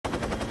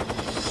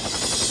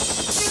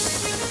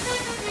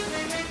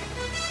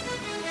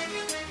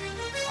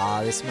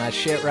Ah, this is my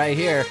shit right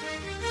here.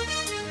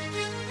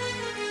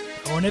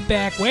 Throwing it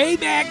back, way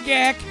back,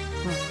 Jack.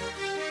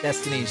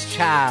 Destiny's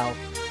Child.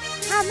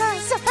 I'm a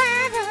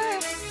survivor.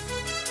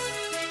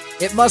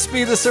 It must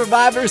be the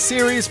Survivor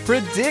Series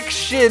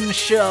prediction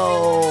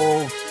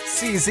show.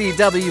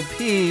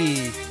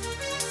 CZWP.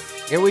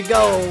 Here we go.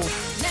 Now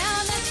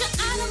that you're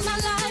out of my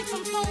life,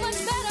 I'm so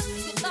much better.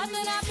 You thought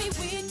that I'd be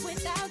weak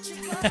without you,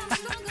 but I'm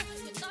stronger.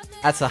 You thought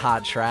that That's a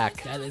hot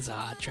track. That is a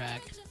hot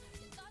track.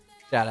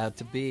 Shout out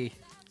to B.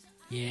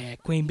 Yeah,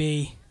 Queen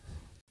Bee.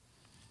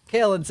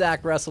 Kale and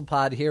Zach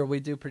WrestlePod here. We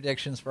do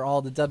predictions for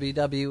all the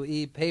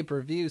WWE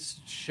pay-per-view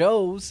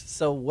shows.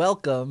 So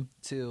welcome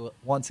to,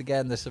 once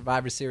again, the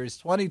Survivor Series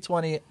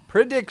 2020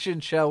 prediction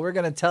show. We're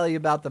going to tell you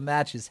about the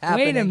matches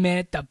happening. Wait a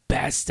minute, the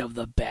best of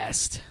the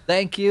best.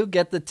 Thank you.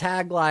 Get the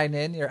tagline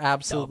in. You're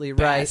absolutely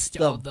The right. best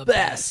The of the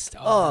best best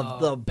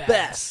of the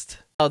best.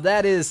 Oh,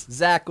 that is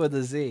Zach with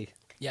a Z.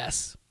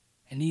 Yes,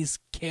 and he's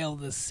Kale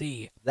the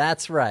Sea.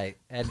 That's right.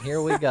 And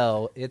here we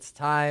go. It's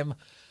time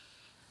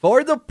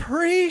for the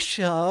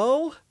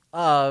pre-show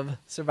of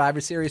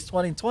Survivor Series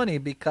 2020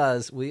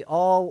 because we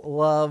all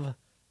love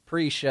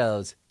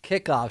pre-shows,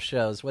 kickoff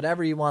shows,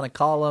 whatever you want to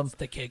call them. It's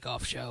the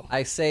kickoff show.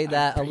 I say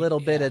that a little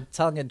bit of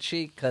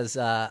tongue-in-cheek because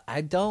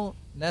I don't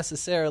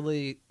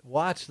necessarily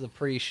watch the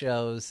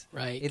pre-shows.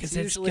 Right, It's because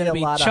it's usually going to a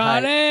be lot of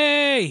hype.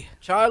 Charlie.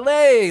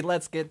 Charlie,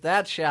 let's get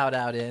that shout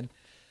out in.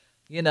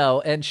 You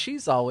know, and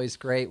she's always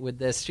great with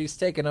this. She's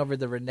taken over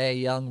the Renee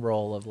Young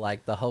role of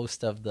like the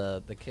host of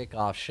the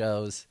kickoff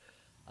shows.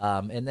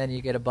 And then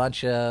you get a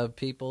bunch of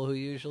people who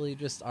usually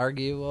just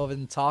argue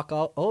and talk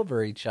all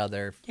over each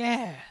other.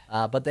 Yeah.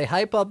 But they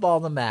hype up all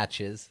the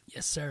matches.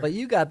 Yes, sir. But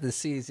you got the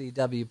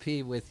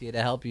CZWP with you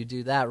to help you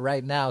do that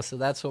right now. So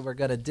that's what we're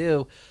going to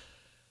do.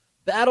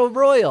 Battle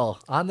Royal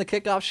on the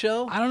kickoff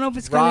show. I don't know if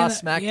it's Raw, going to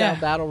SmackDown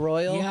Battle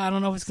Royal. Yeah, I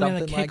don't know if it's going to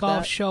be on the something like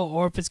kickoff that. show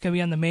or if it's going to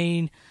be on the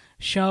main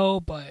show,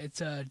 but it's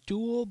a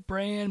dual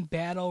brand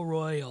Battle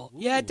Royal.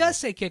 Yeah, it does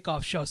say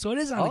kickoff show, so it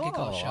is on the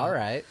kickoff show. All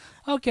right.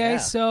 Okay, Yeah.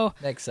 so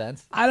Makes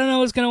sense. I don't know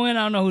who's going to win.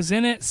 I don't know who's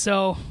in it,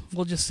 so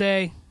we'll just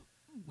say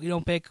we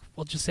don't pick.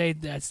 We'll just say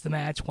that's the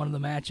match, one of the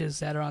matches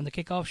that are on the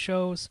kickoff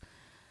shows.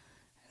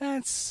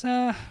 That's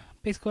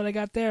basically what I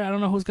got there. I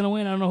don't know who's going to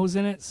win. I don't know who's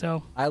in it,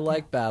 so I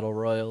like Battle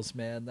Royals,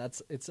 man.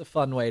 It's a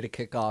fun way to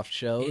kick off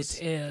shows.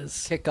 it is.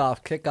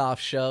 Kickoff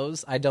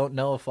shows. I don't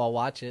know if I'll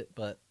watch it,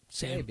 but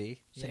Same.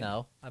 maybe. Same. You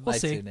know, I We'll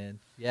might see. tune in.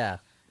 Yeah.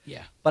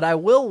 Yeah. But I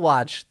will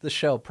watch the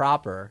show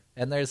proper,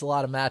 and there's a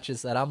lot of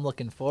matches that I'm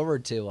looking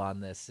forward to on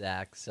this,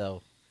 Zach.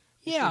 So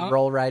we Yeah. should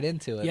roll right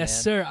into it, Yes,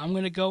 man. sir. I'm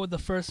going to go with the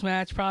first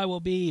match. Probably will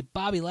be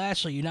Bobby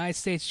Lashley, United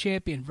States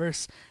Champion,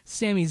 versus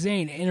Sami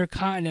Zayn,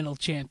 Intercontinental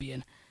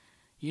Champion.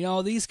 You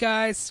know, these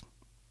guys,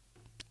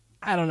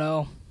 I don't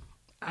know.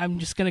 I'm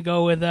just going to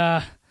go with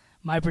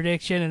my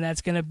prediction, and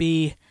that's going to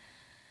be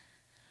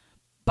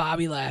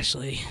Bobby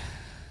Lashley.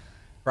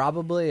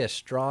 Probably a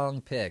strong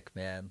pick,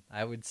 man.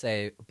 I would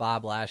say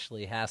Bob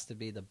Lashley has to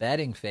be the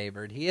betting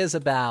favorite. He is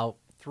about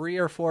 3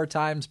 or 4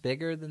 times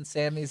bigger than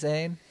Sami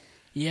Zayn.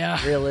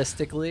 Yeah.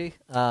 Realistically.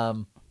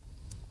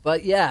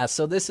 But yeah,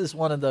 so this is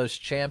one of those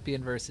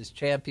champion versus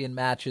champion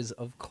matches.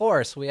 Of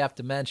course, we have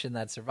to mention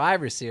that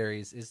Survivor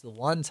Series is the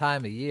one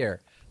time a year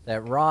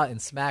that Raw and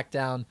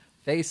SmackDown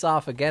face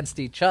off against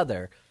each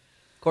other.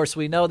 Of course,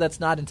 we know that's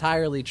not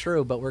entirely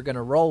true, but we're going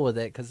to roll with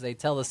it because they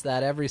tell us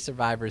that every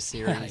Survivor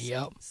Series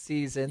Yep.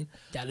 season.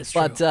 That is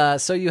true. But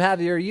so you have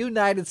your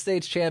United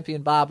States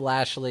champion, Bob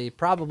Lashley,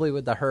 probably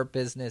with the Hurt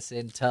Business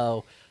in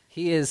tow.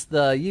 He is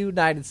the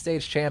United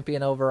States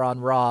champion over on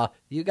Raw.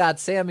 You got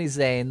Sami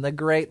Zayn, the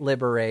great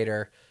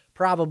liberator,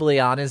 probably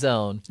on his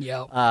own.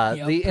 Yep. The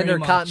Pretty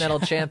Intercontinental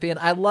much. champion.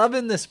 I love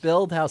in this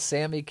build how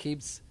Sami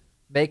keeps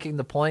making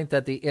the point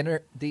that the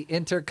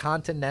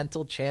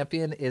Intercontinental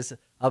champion is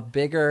a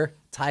bigger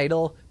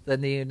title than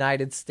the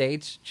United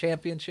States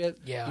championship.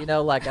 Yeah. You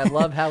know, like I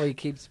love how he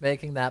keeps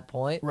making that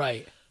point.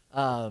 Right.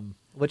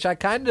 Which I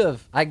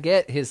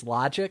get his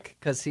logic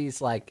because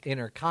he's like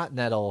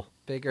intercontinental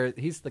bigger.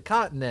 He's the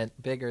continent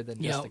bigger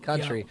than just Yep, the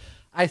country. yep.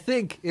 I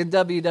think in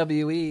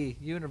WWE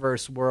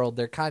universe world,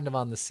 they're kind of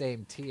on the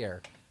same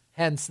tier.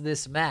 Hence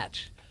this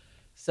match.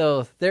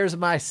 So there's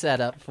my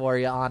setup for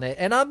you on it.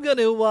 And I'm going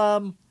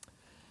to,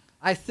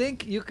 I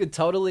think you could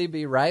totally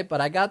be right,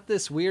 but I got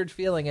this weird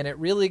feeling, and it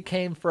really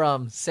came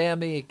from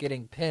Sami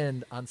getting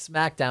pinned on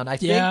SmackDown. I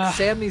Yeah.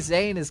 think Sami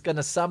Zayn is going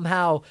to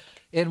somehow,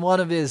 in one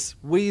of his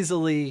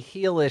weaselly,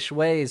 heelish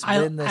ways,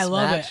 win this I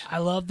love match. it. I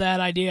love that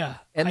idea.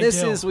 And I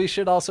this do. is, we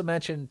should also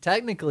mention,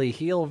 technically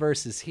heel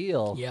versus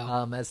heel,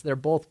 Yeah. as they're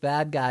both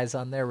bad guys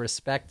on their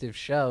respective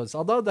shows.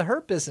 Although the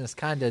Hurt Business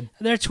kind of,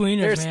 They're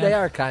tweeners, man. they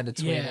are kind of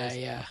tweeners. Yeah,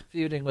 yeah.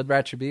 Feuding with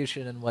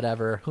Retribution and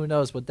whatever. Who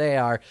knows what they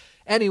are.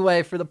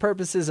 Anyway, for the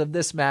purposes of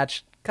this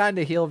match, kind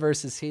of heel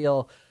versus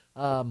heel.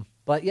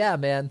 But yeah,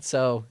 man,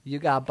 so you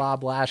got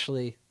Bob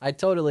Lashley. I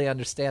totally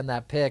understand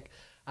that pick.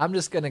 I'm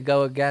just going to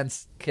go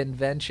against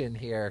convention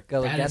here.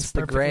 Go That is against the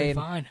perfectly grain.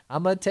 fine.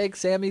 I'm going to take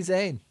Sami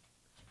Zayn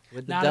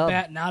with the Not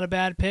dub. a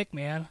bad pick,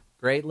 man.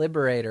 Great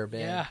liberator,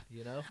 man. Yeah.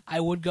 You know? I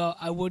would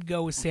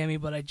go with Sammy,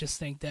 but I just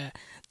think that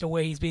the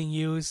way he's being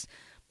used,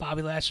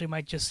 Bobby Lashley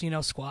might just,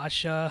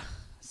 squash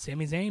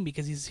Sami Zayn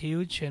because he's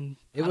huge, and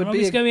I don't know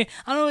if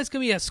it's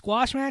gonna be a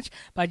squash match,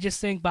 but I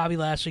just think Bobby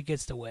Lashley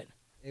gets the win.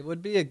 It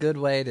would be a good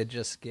way to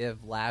just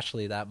give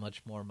Lashley that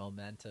much more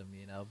momentum,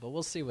 but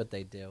we'll see what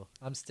they do.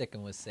 I'm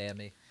sticking with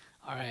Sammy.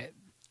 All right,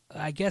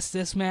 I guess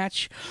this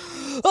match,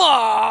 New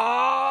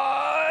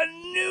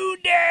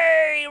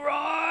Day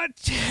Raw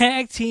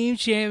Tag Team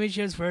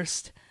Championships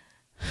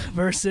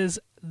versus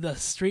the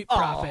Street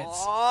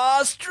Profits.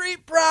 Oh,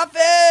 Street Profits!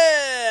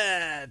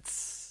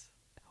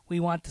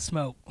 We want the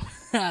smoke.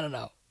 I don't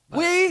know.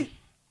 We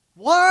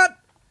want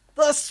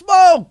the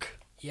smoke!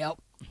 Yep.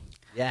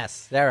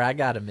 Yes, there, I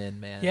got him in,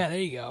 man. Yeah, there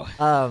you go.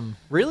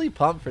 Really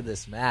pumped for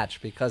this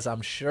match because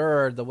I'm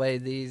sure the way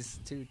these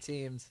two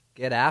teams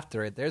get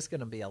after it, there's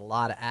going to be a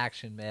lot of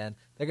action, man.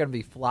 They're going to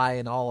be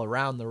flying all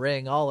around the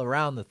ring, all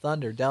around the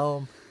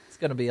Thunderdome. It's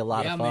going to be a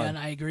lot of fun. Yeah, man,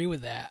 I agree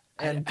with that.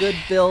 And good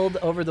build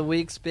over the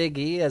weeks. Big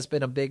E has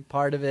been a big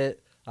part of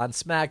it on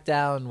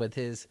SmackDown with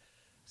his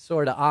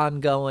sort of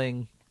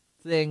ongoing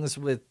things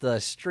with the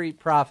Street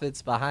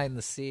Profits behind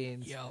the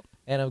scenes. Yep.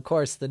 And, of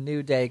course, the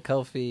New Day,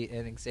 Kofi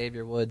and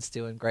Xavier Woods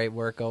doing great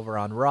work over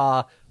on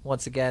Raw.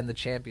 Once again, the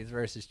champions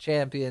versus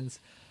champions.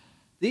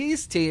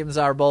 These teams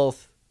are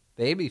both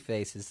baby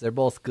faces. They're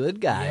both good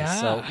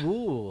guys. Yeah.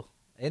 So,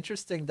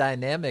 interesting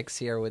dynamics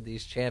here with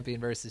these champion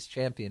versus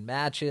champion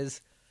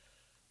matches.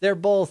 They're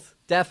both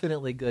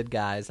definitely good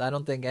guys. I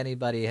don't think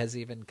anybody has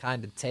even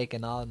kind of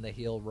taken on the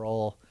heel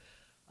role.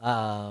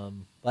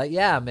 But,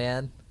 yeah,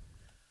 man.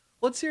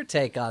 What's your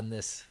take on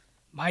this?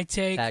 My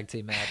take, tag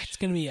team match. It's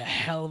gonna be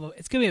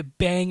it's gonna be a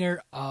banger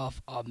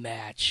of a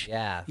match.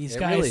 Yeah, these it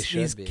guys, really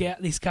should be.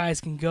 These guys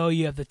can go.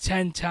 You have the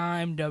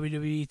 10-time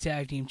WWE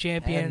Tag Team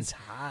Champions,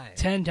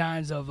 10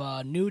 times of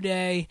New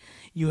Day.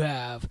 You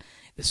have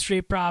the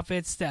Street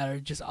Profits that are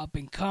just up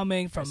and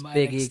coming from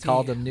Big E NXT.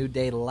 called them New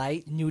Day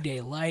Light. New Day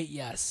Light,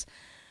 yes.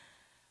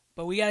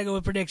 But we gotta go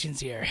with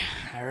predictions here.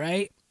 All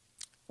right,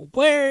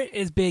 where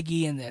is Big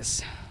E in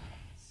this?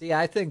 See,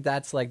 I think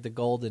that's like the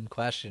golden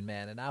question,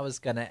 man. And I was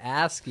going to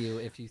ask you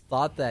if you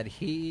thought that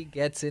he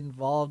gets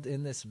involved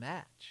in this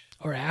match.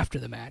 Or after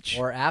the match.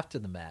 Or after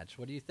the match.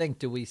 What do you think?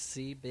 Do we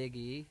see Big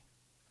E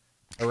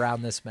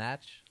around this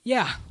match?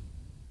 Yeah.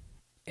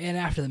 And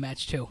after the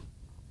match, too.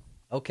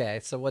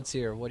 Okay, so what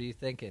are you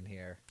thinking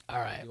here? All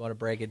right. You want to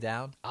break it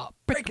down?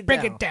 Break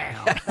it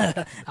down.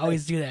 I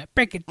always do that.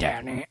 Break it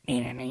down.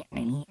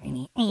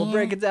 Well,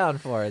 break it down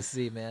for us,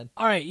 Z-Man.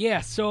 All right,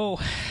 yeah, so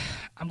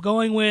I'm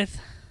going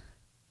with...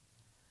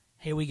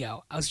 Here we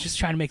go. I was just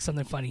trying to make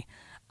something funny.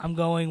 I'm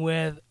going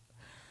with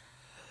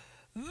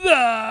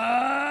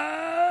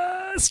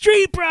the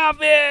Street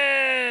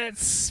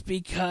Profits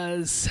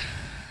because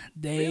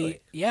Really?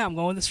 Yeah, I'm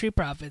going with the Street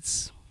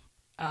Profits.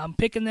 I'm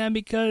picking them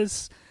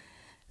because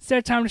it's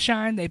their time to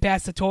shine. They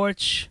pass the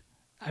torch.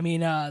 I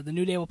mean, the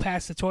New Day will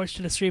pass the torch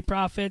to the Street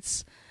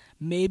Profits.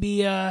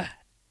 Maybe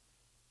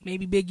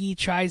Big E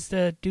tries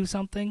to do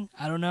something.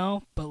 I don't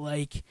know, but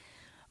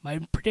my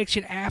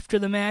prediction after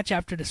the match,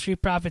 after the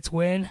Street Profits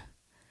win.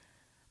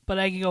 But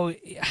I can go,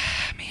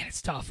 man,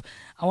 it's tough.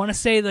 I want to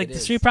say the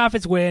Street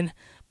Profits win,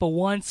 but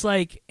once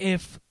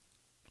if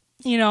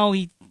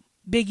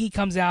Big E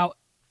comes out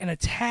and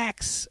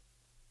attacks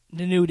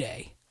the New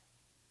Day,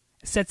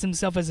 sets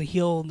himself as a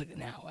heel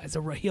now, as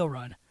a heel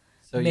run.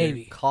 So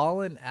maybe you're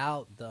calling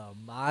out the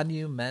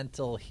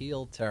monumental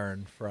heel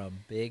turn from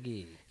Big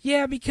E.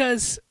 Yeah,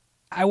 because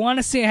I want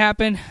to see it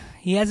happen.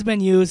 He hasn't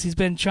been used. He's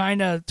been trying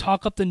to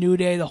talk up the New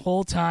Day the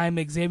whole time,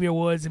 Xavier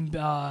Woods and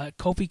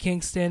Kofi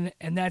Kingston,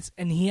 and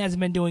he hasn't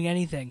been doing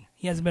anything.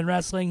 He hasn't been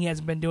wrestling. He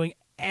hasn't been doing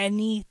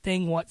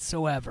anything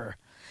whatsoever.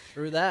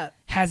 True that.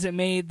 Hasn't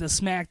made the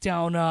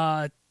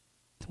SmackDown.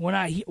 We're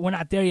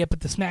not there yet, but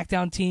the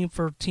SmackDown team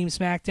for Team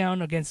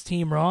SmackDown against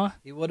Team Raw.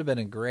 He would have been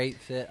a great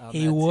fit on that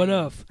He would team.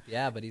 have.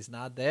 Yeah, but he's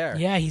not there.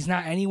 Yeah, he's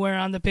not anywhere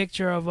on the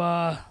picture of.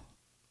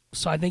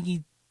 So I think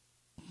he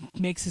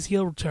makes his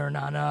heel return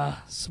on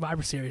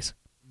Survivor Series.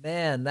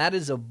 Man, that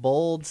is a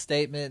bold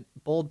statement,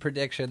 bold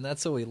prediction.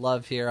 That's what we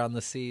love here on the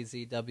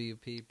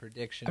CZWP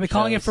prediction. I've been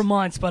calling it shows. for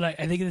months, but I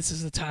think this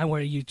is the time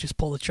where you just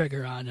pull the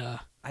trigger on.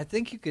 I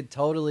think you could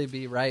totally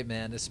be right,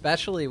 man,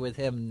 especially with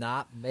him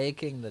not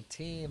making the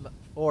team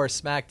for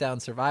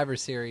SmackDown Survivor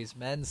Series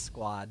men's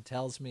squad.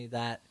 Tells me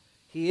that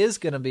he is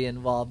going to be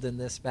involved in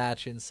this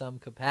match in some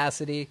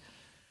capacity.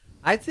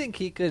 I think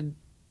he could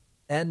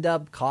end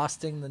up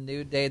costing the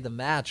New Day the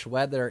match,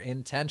 whether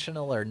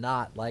intentional or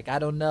not. I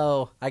don't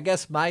know. I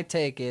guess my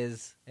take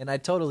is, and I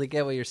totally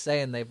get what you're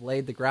saying, they've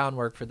laid the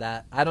groundwork for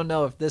that. I don't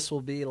know if this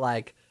will be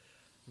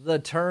the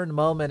turn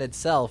moment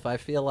itself. I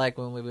feel like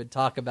when we would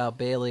talk about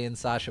Bayley and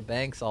Sasha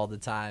Banks all the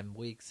time,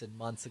 weeks and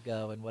months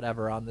ago and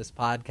whatever on this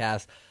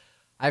podcast,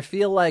 I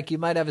feel like you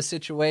might have a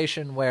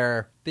situation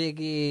where Big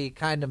E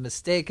kind of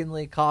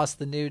mistakenly cost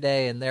the New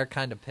Day and they're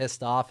kind of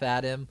pissed off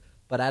at him,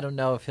 but I don't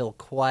know if he'll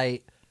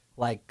quite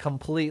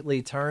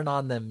completely turn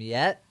on them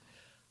yet.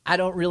 I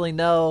don't really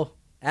know.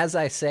 As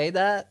I say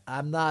that,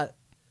 I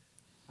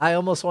I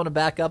almost want to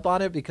back up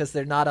on it because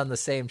they're not on the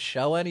same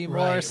show anymore.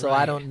 Right, so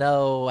right. I don't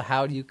know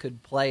how you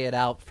could play it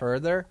out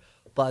further.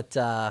 But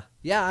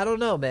yeah, I don't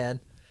know,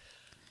 man.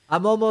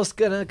 I'm almost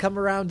going to come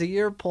around to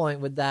your point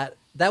with that.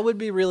 That would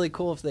be really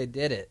cool if they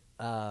did it.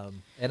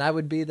 And I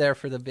would be there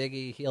for the Big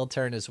E heel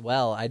turn as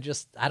well. I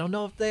don't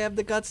know if they have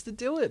the guts to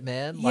do it,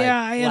 man. Like, Yeah,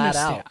 I flat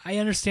understand. out. I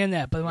understand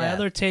that. But my Yeah.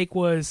 other take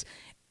was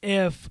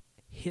if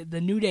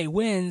the New Day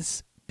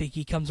wins, Big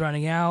E comes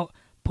running out,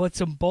 puts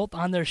them both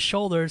on their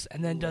shoulders,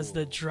 and then does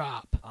the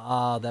drop.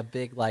 Oh, that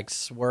big like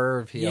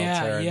swerve heel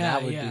Yeah, turn. yeah,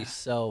 That would yeah. be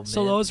so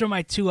So mint. those are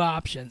my two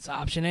options.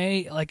 Option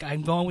A, like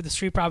I'm going with the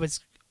Street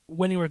Profits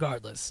winning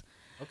regardless.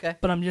 Okay.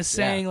 But I'm just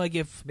Yeah. saying, like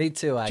if Me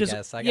too, I Just-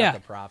 guess. I got yeah. the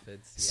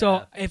Profits. so,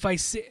 Yeah. if I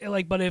see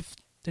like, but if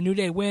the New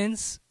Day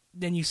wins,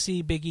 then you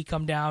see Big E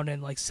come down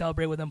and like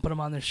celebrate with them, put them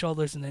on their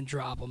shoulders, and then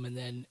drop them, and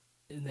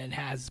then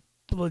has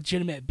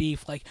legitimate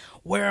beef. Like,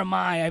 where am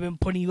I? I've been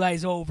putting you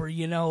guys over,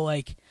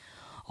 like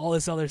all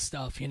this other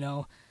stuff. I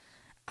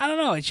don't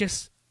know.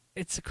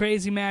 It's a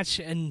crazy match,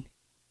 and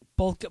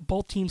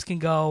both teams can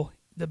go.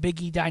 The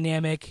Big E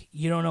dynamic,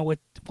 you don't know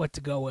what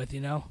to go with.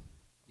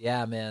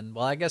 Yeah, man.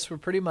 Well, I guess we're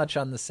pretty much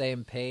on the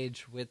same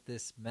page with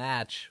this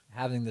match,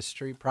 having the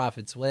Street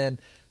Profits win.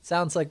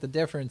 Sounds like the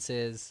difference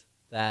is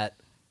that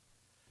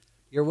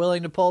you're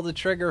willing to pull the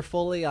trigger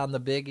fully on the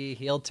Big E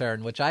heel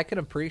turn, which I can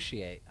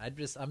appreciate.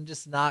 I'm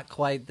just not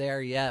quite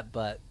there yet,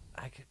 but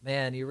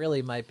man, you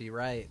really might be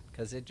right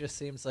because it just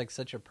seems like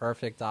such a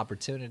perfect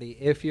opportunity.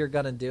 If you're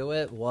going to do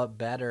it, what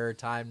better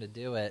time to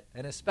do it?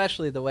 And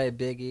especially the way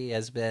Big E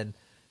has been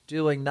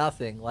doing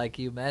nothing, like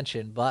you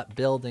mentioned, but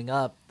building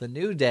up the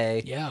New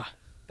Day Yeah.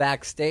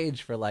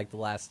 backstage for like the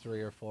last 3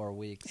 or 4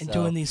 weeks. And So,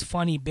 doing these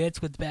funny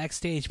bits with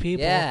backstage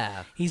people.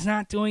 Yeah. He's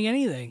not doing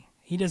anything.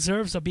 He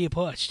deserves to be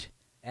pushed.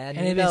 And,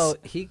 And you if know,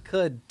 it's- he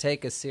could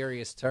take a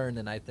serious turn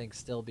and I think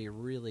still be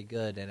really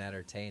good and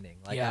entertaining.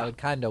 Like, Yeah. I would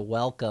kind of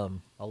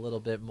welcome a little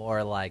bit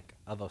more like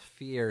of a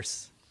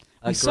fierce,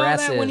 We saw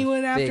aggressive that when he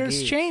went after Big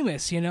E.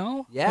 Sheamus,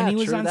 Yeah, when he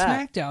was true on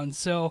that. SmackDown.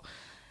 So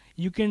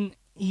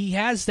he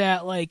has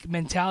that like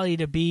mentality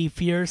to be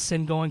fierce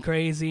and going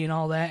crazy and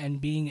all that,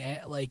 and being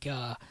like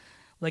a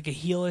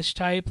heelish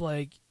type.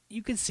 Like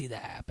you could see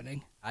that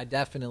happening. I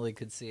definitely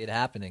could see it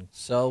happening.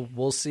 So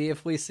we'll see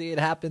if we see it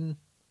happen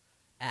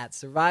at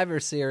Survivor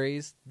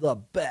Series, the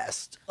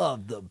best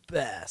of the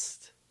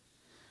best.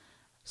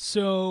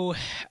 So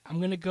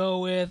I'm gonna go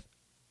with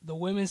the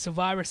Women's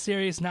Survivor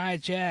Series: Nia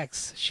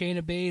Jax,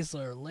 Shayna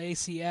Baszler,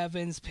 Lacey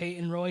Evans,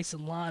 Peyton Royce,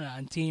 and Lana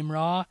on Team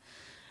Raw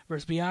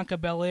versus Bianca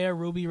Belair,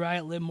 Ruby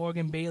Riott, Liv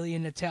Morgan, Bayley,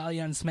 and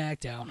Natalya on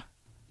SmackDown.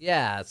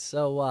 Yeah,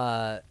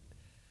 so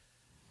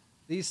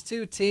these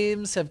two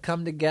teams have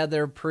come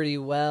together pretty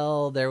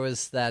well. There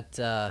was that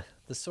the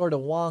sort of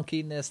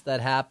wonkiness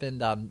that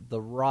happened on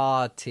the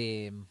Raw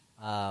team.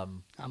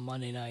 On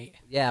Monday night.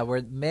 Yeah,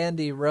 where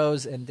Mandy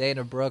Rose and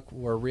Dana Brooke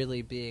were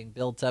really being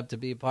built up to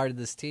be part of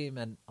this team.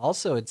 And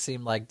also it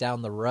seemed like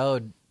down the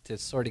road to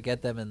sort of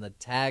get them in the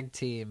tag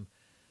team,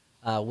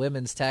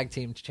 women's tag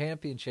team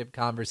championship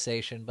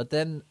conversation. But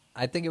then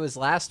I think it was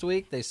last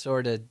week they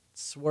sort of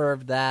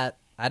swerved that.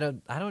 I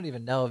don't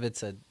even know if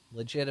it's a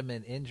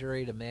legitimate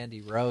injury to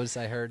Mandy Rose.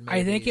 I heard maybe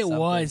I think it something.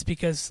 was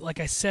because, like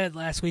I said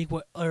last week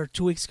or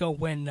 2 weeks ago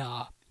when,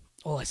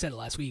 well, I said it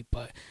last week,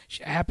 but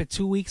it happened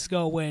 2 weeks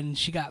ago when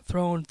she got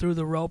thrown through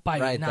the rope by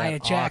Right, Nia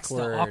that Jax, the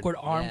awkward- awkward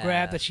arm yeah.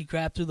 grab that she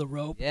grabbed through the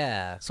rope.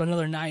 Yeah. So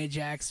another Nia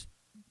Jax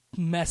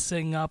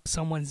messing up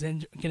someone's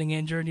getting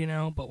injured,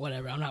 but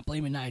whatever. I'm not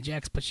blaming Nia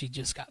Jax, but she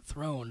just got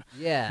thrown.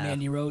 Yeah.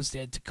 Mandy Rose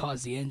did to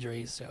cause the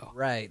injury. So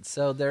Right.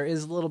 So there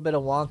is a little bit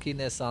of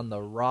wonkiness on the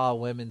Raw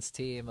women's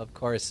team. Of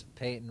course,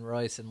 Peyton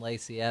Royce and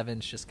Lacey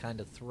Evans just kind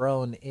of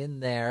thrown in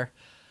there.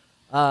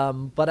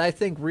 But I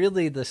think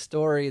really the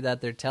story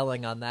that they're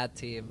telling on that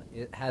team,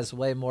 it has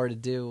way more to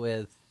do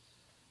with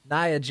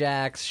Nia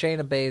Jax,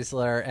 Shayna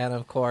Baszler, and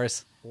of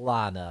course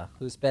Lana,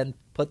 who's been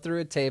put through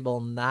a table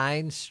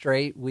 9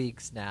 straight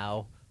weeks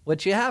now,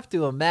 which you have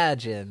to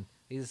imagine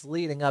is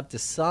leading up to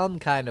some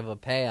kind of a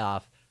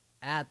payoff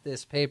at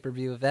this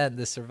pay-per-view event,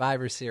 this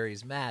Survivor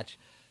Series match.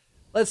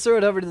 Let's throw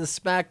it over to the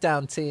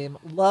SmackDown team.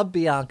 Love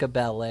Bianca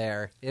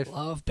Belair.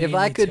 Love If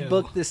I Bayley, could too.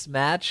 book this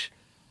match,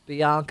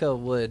 Bianca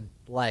would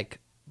like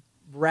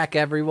wreck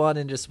everyone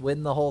and just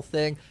win the whole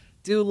thing.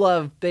 Do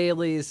love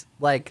Bayley's,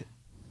 like,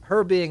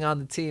 her being on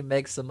the team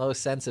makes the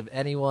most sense of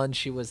anyone.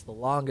 She was the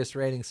longest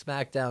reigning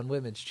SmackDown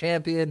Women's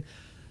Champion.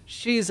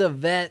 She's a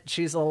vet.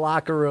 She's a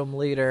locker room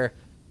leader.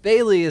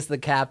 Bayley is the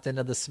captain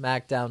of the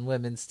SmackDown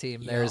Women's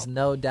team. There is Yeah.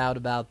 no doubt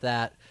about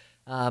that.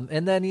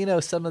 And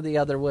then, some of the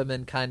other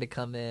women kind of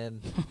come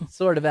in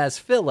sort of as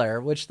filler,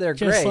 which they're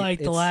just great. like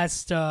the It's-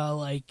 last,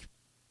 like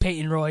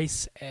Peyton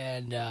Royce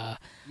and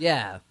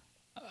Yeah.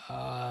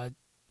 uh,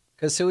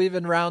 Because who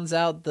even rounds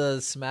out the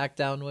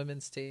SmackDown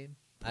Women's team?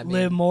 I mean,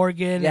 Liv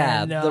Morgan.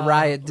 yeah, and, the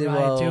Riot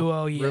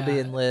Duo, yeah. Ruby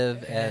and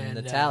Liv, and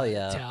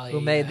Natalya, Natalya, who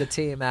made yeah. the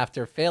team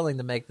after failing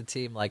to make the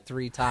team like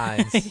 3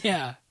 times.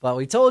 Yeah. But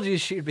we told you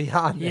she'd be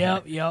on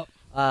there. Yep.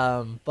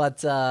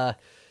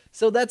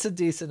 So that's a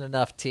decent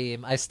enough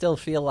team. I still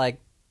feel like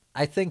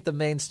I think the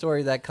main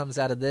story that comes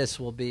out of this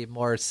will be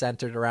more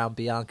centered around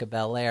Bianca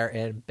Belair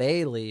and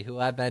Bayley, who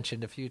I've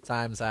mentioned a few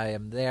times. I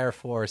am there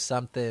for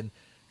something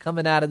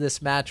coming out of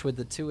this match with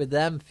the two of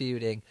them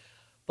feuding.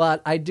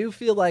 But I do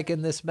feel like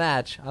in this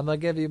match, I'm going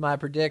to give you my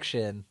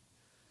prediction.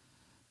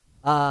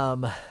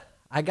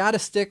 I got to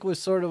stick with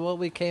sort of what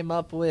we came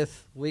up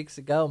with weeks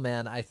ago,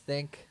 man. I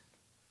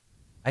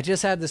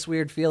just had this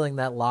weird feeling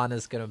that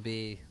Lana's going to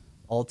be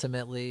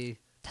ultimately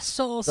The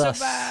Soul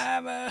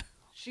Survivor.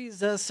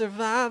 She's a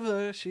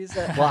survivor.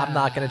 Well, I'm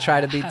not going to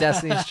try to be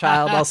Destiny's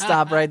Child. I'll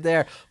stop right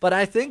there. But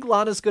I think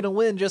Lana's going to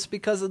win just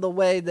because of the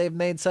way they've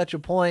made such a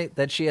point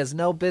that she has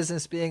no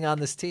business being on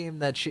this team,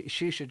 that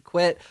she should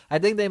quit. I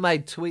think they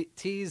might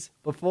tease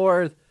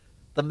before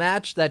the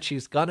match that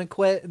she's going to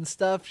quit and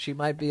stuff. She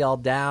might be all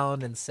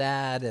down and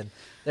sad, and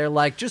they're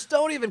like, just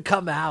don't even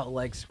come out.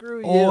 Like, screw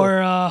you.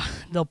 Or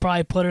they'll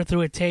probably put her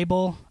through a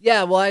table.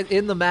 Yeah, well,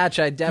 in the match,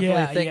 I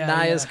definitely think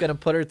Nia's yeah. going to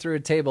put her through a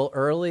table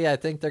early. I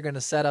think they're going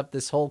to set up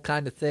this whole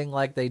kind of thing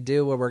like they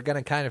do, where we're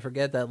going to kind of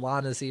forget that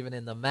Lana's even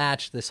in the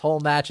match. This whole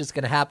match is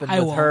going to happen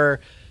with her,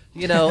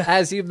 you know,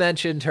 as you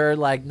mentioned, her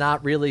like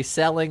not really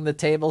selling the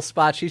table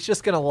spot. She's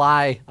just going to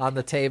lie on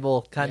the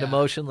table, kind of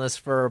motionless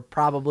for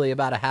probably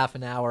about a half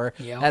an hour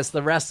as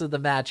the rest of the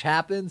match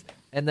happens,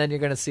 and then you're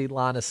going to see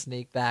Lana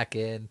sneak back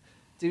in.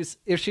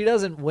 If she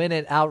doesn't win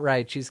it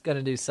outright, she's going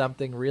to do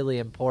something really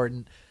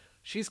important.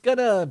 She's going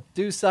to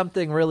do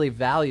something really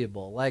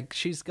valuable. Like,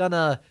 she's going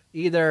to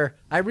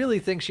I really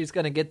think she's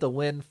going to get the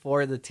win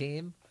for the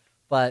team,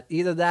 but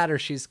either that or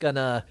she's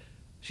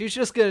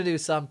just going to do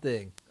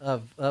something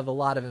of a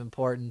lot of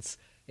importance.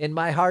 In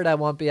my heart, I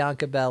want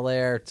Bianca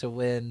Belair to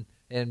win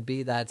and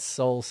be that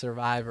sole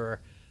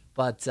survivor.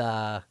 But,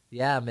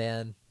 yeah,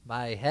 man,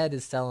 my head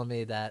is telling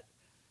me that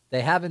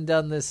they haven't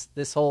done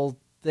this whole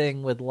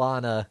thing with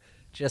Lana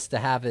just to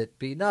have it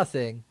be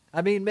nothing.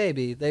 I mean,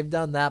 maybe they've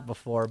done that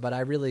before, but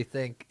I really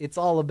think it's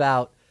all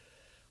about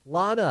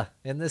Lana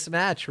in this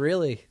match,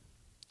 really.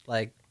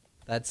 Like,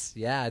 I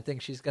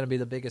think she's going to be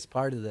the biggest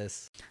part of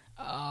this.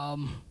 I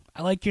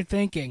like your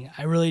thinking.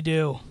 I really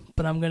do.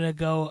 But I'm going to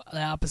go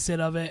the opposite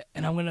of it,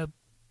 and I'm going to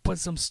put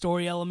some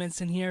story elements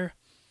in here.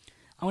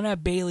 I'm going to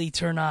have Bayley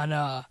turn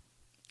on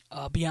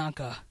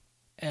Bianca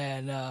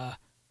and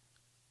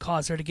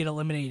cause her to get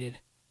eliminated,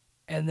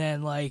 and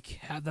then, like,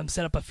 have them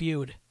set up a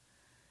feud.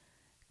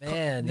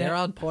 Man, you're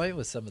on point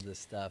with some of this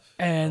stuff.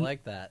 I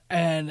like that.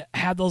 And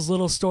have those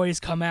little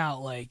stories come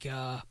out like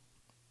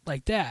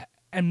that.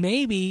 And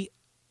maybe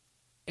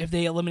if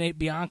they eliminate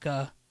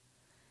Bianca,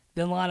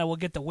 then Lana will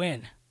get the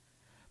win.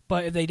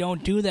 But if they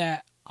don't do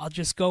that, I'll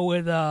just go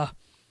with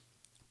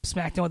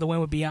SmackDown with the win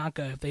with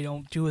Bianca. If they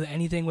don't do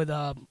anything with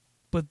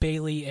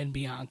Bayley and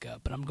Bianca,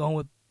 but I'm going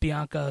with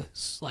Bianca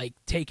like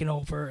taking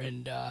over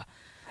and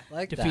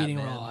like defeating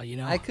that, man. Raw. You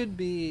know, I could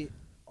be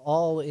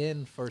all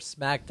in for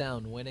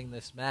SmackDown winning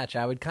this match.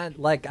 I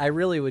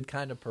really would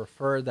kind of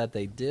prefer that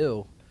they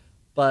do,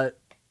 but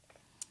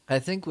I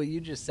think what you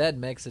just said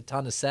makes a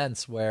ton of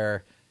sense,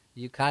 where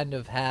you kind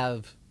of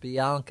have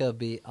Bianca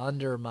be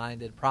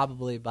undermined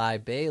probably by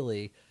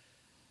Bayley,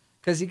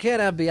 because you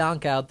can't have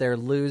Bianca out there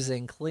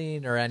losing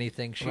clean or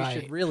anything. She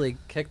should really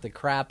kick the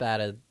crap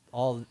out of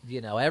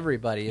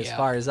everybody as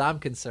far as I'm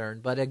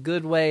concerned. But a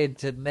good way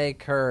to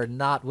make her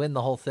not win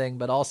the whole thing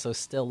but also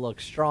still look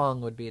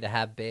strong would be to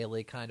have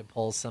Bayley kind of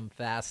pull some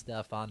fast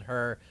stuff on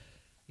her,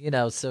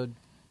 so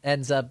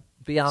ends up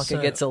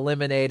Bianca gets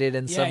eliminated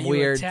in some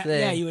weird thing.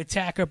 Yeah, you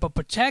attack her but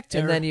protect her.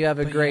 And then you have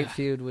a great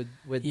feud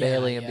with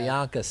Bayley and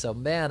Bianca. So,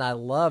 man, I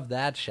love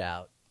that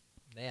shout.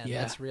 Man,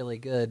 that's really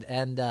good.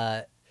 And,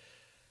 that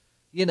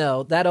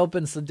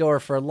opens the door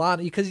for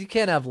Lana, because you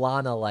can't have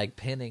Lana like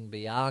pinning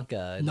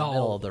Bianca in the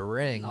middle of the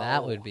ring. No.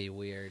 That would be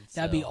weird.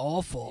 That'd be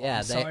awful. Yeah,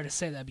 I'm sorry to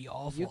say, that'd be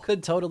awful. You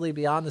could totally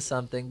be onto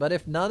something, but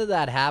if none of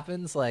that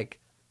happens, like,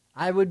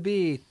 I would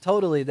be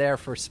totally there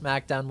for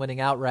SmackDown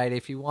winning outright.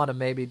 If you want to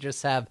maybe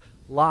just have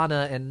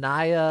Lana and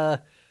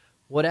Nia,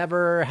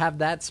 whatever, have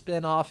that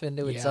spin off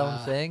into its own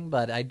thing.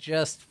 But I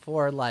just,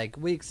 for like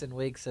weeks and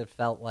weeks, it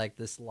felt like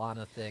this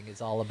Lana thing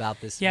is all about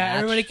this match.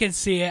 Everybody can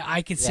see it.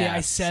 I can see it. I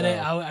said it.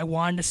 I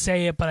wanted to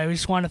say it, but I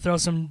just wanted to throw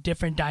some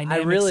different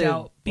dynamics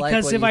out.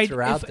 Because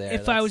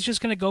if I was just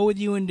going to go with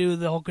you and do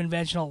the whole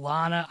conventional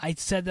Lana, I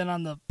said that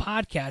on the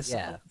podcast,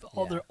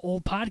 the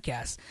old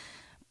podcast.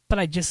 But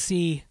I just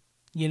see,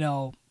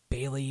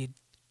 Bayley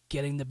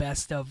getting the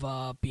best of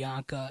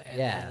Bianca,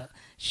 and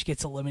she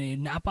gets eliminated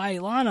not by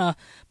Lana,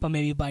 but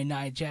maybe by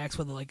Nia Jax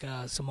with like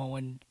a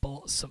Samoan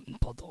bulls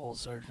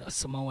or a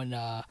Samoan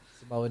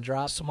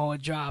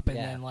drop, and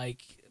then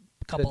like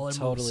a couple of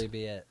totally moves.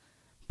 Be it.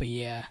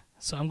 But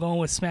so I'm going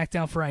with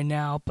SmackDown for right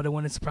now, but it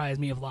wouldn't surprise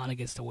me if Lana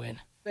gets the win.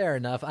 Fair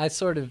enough.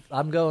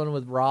 I'm going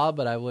with Raw,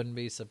 but I wouldn't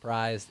be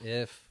surprised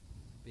if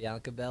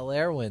Bianca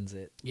Belair wins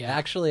it. Yeah.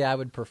 Actually, I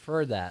would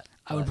prefer that.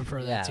 I would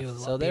prefer that too.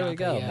 So there we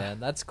go, man.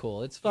 That's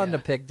cool. It's fun to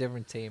pick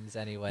different teams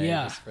anyway,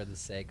 just for the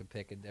sake of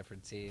picking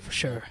different teams. For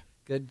sure.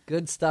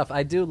 Good stuff.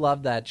 I do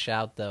love that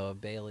shout, though,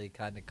 of Bayley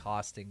kind of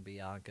costing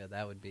Bianca.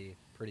 That would be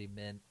pretty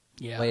mint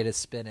way to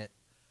spin it.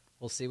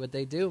 We'll see what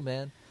they do,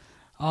 man.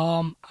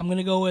 I'm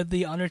gonna go with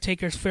the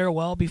Undertaker's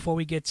farewell before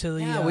we get to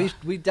the. Yeah,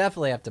 we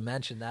definitely have to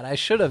mention that. I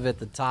should have at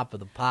the top of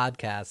the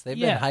podcast. They've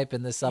been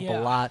hyping this up a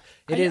lot.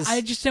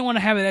 I just didn't want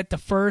to have it at the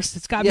first.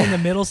 It's got to be in the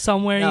middle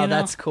somewhere. No, you know?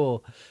 that's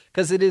cool.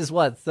 Because it is,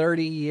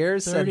 30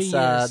 years 30 since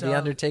years, The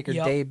Undertaker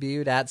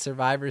debuted at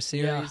Survivor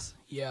Series?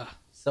 Yeah.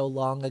 So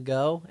long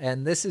ago.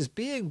 And this is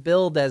being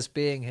billed as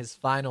being his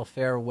final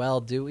farewell.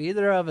 Do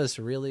either of us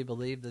really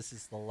believe this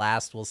is the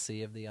last we'll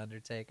see of The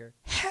Undertaker?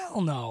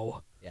 Hell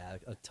no. Yeah,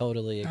 I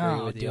totally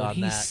agree with you on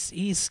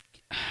that.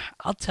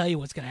 I'll tell you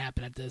what's going to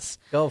happen at this.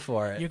 Go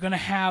for it. You're going to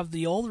have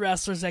the old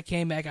wrestlers that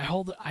came back.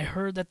 I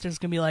heard that there's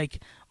going to be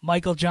like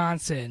Michael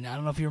Johnson. I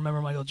don't know if you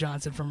remember Michael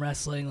Johnson from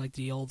wrestling, like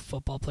the old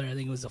football player. I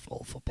think it was a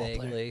old football player.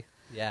 Vaguely.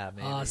 Yeah,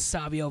 maybe.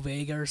 Savio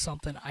Vega or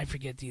something. I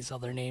forget these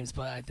other names,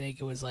 but I think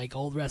it was like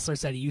old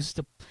wrestlers that he used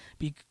to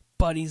be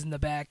buddies in the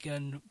back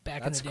in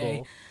the day.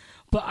 Cool.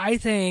 But I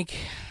think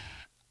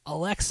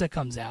Alexa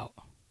comes out.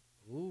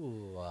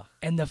 Ooh.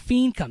 And the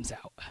Fiend comes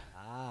out.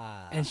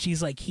 Ah. And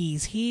she's like,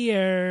 he's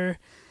here.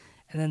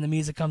 And then the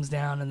music comes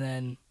down, and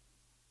then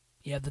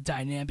you have the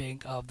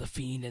dynamic of the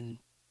Fiend and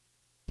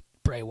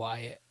Bray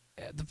Wyatt.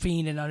 The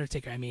Fiend and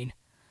Undertaker, I mean.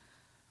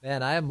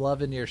 Man, I am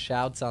loving your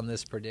shouts on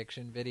this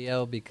prediction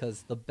video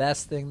because the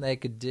best thing they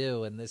could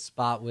do in this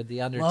spot with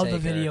The Undertaker.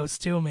 Love the videos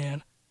too,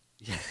 man.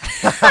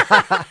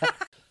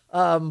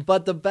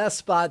 But the best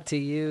spot to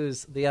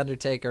use The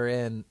Undertaker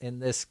in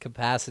this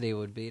capacity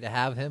would be to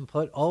have him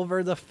put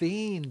over The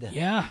Fiend.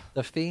 Yeah.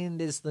 The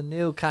Fiend is the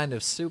new kind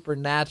of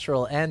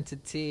supernatural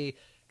entity,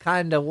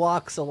 kind of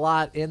walks a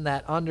lot in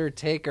that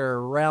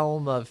Undertaker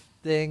realm of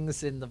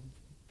things in the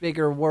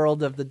bigger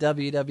world of the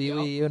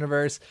WWE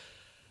universe.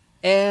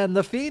 And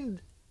The Fiend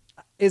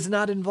is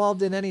not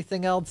involved in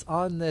anything else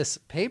on this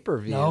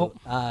pay-per-view. Nope.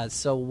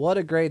 So what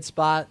a great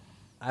spot.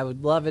 I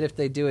would love it if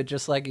they do it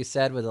just like you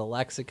said, with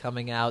Alexa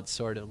coming out,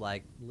 sort of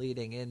like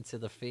leading into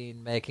The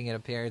Fiend, making an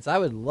appearance. I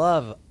would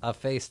love a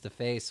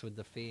face-to-face with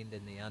The Fiend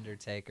and The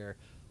Undertaker.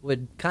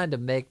 Would kind of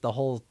make the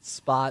whole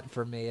spot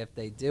for me if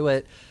they do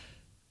it.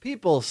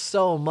 People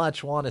so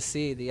much want to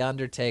see The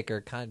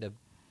Undertaker kind of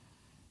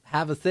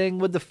have a thing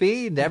with The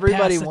Fiend.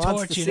 Everybody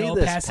wants to see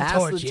this. Pass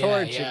the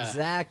torch. Yeah.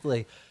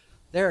 Exactly.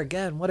 There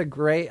again, what a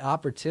great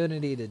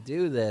opportunity to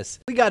do this.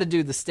 We got to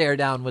do the stare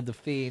down with The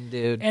Fiend,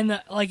 dude. And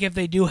if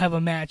they do have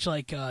a match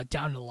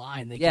down the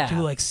line, they can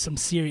do like some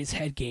serious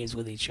head games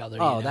with each other.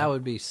 Oh, that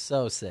would be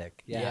so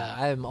sick. Yeah,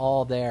 I'm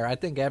all there. I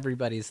think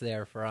everybody's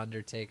there for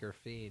Undertaker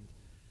Fiend.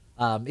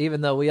 Even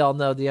though we all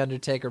know The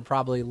Undertaker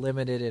probably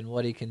limited in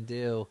what he can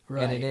do in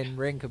an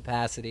in-ring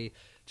capacity.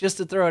 Just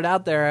to throw it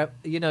out there,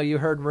 you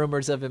heard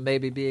rumors of him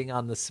maybe being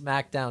on the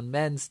SmackDown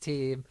men's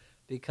team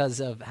because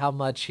of how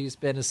much he's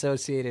been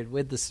associated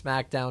with the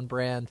SmackDown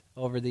brand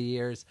over the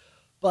years.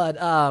 But,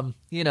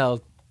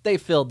 they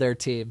filled their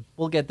team.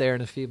 We'll get there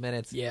in a few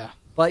minutes. Yeah.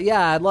 But,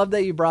 yeah, I love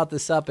that you brought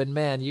this up, and,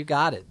 man, you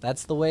got it.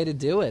 That's the way to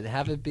do it.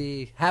 Have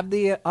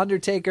the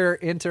Undertaker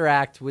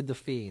interact with The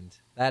Fiend.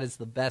 That is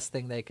the best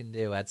thing they can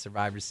do at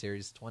Survivor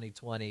Series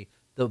 2020.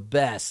 The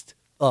best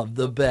of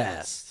the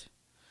best.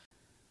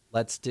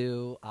 Let's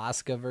do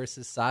Asuka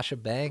versus Sasha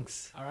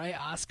Banks. All right,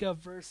 Asuka,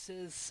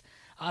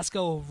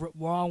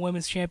 Raw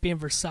Women's Champion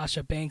versus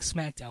Sasha Banks,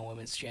 SmackDown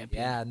Women's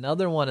Champion. Yeah,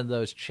 another one of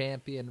those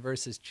champion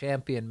versus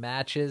champion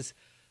matches.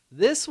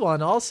 This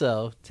one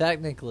also,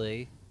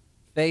 technically,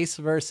 face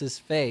versus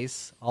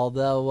face,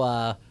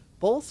 although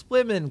both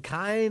women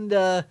kind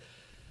of,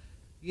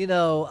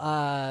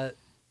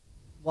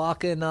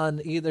 walking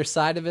on either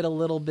side of it a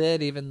little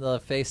bit. Even the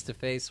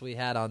face-to-face we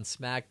had on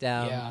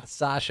SmackDown,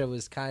 Sasha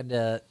was kind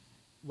of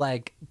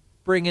like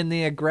bringing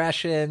the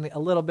aggression, a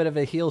little bit of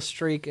a heel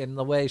streak in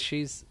the way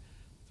she's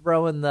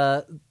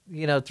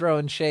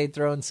throwing shade,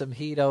 throwing some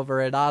heat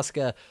over at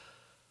Asuka.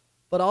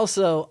 But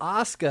also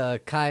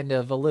Asuka kind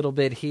of a little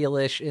bit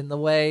heelish in the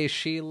way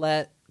she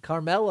let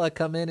Carmella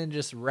come in and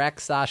just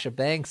wreck Sasha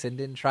Banks and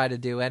didn't try to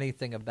do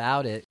anything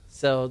about it.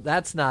 So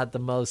that's not the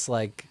most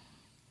like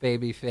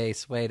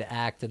babyface way to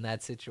act in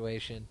that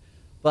situation.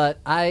 But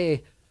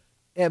I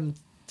am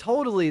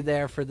totally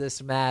there for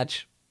this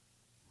match.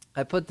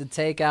 I put the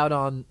take out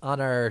on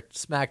our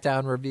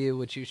SmackDown review,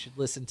 which you should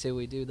listen to.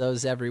 We do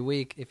those every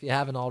week if you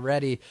haven't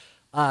already.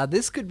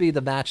 This could be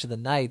the match of the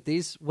night.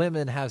 These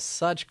women have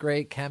such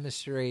great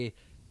chemistry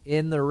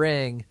in the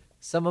ring.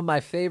 Some of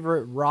my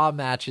favorite Raw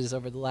matches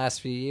over the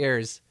last few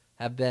years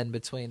have been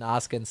between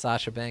Asuka and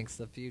Sasha Banks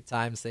the few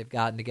times they've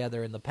gotten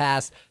together in the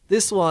past.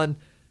 This one,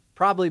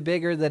 probably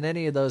bigger than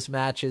any of those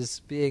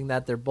matches, being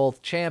that they're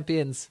both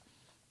champions.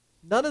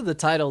 None of the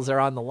titles are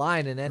on the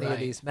line in any of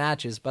these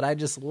matches, but I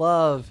just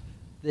love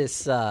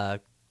this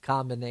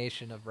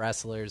combination of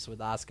wrestlers with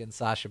Asuka and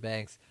Sasha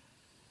Banks.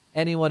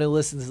 Anyone who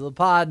listens to the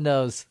pod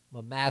knows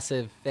I'm a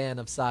massive fan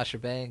of Sasha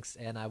Banks,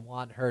 and I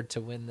want her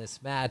to win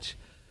this match.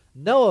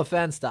 No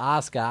offense to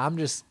Asuka, I'm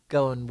just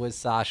going with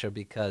Sasha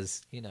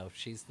because,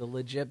 she's the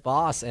legit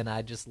boss, and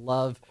I just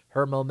love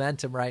her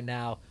momentum right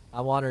now.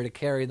 I want her to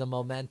carry the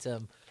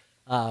momentum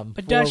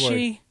But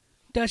forward.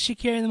 does she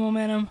carry the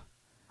momentum?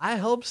 I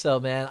hope so,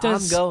 man.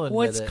 I'm going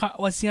with it.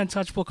 What's the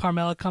untouchable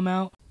Carmella come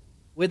out?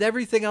 With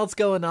everything else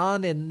going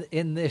on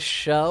in this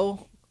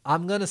show,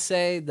 I'm going to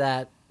say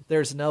that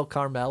there's no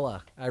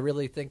Carmella. I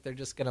really think they're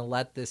just going to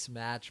let this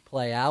match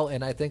play out,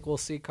 and I think we'll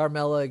see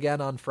Carmella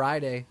again on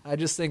Friday. I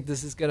just think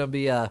this is going to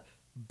be a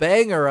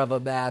banger of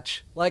a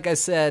match. Like I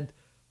said,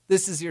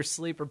 this is your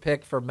sleeper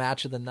pick for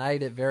match of the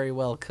night. It very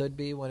well could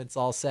be when it's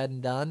all said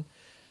and done.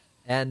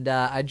 And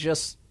I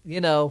just,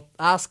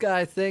 Asuka,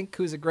 I think,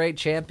 who's a great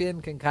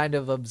champion, can kind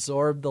of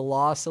absorb the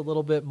loss a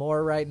little bit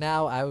more right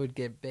now. I would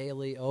get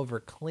Bayley over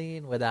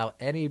clean without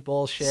any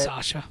bullshit.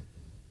 Sasha.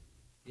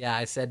 Yeah,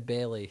 I said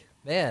Bayley.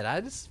 Man,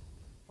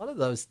 one of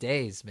those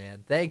days,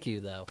 man. Thank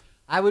you, though.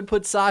 I would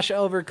put Sasha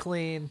over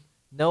clean.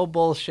 No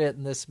bullshit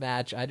in this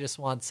match. I just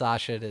want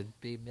Sasha to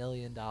be $1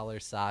 million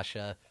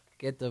Sasha.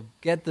 Get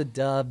the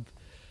dub.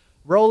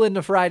 Roll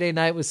into Friday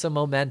night with some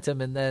momentum,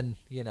 and then,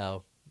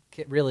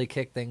 really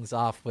kick things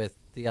off with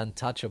the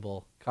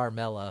untouchable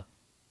Carmella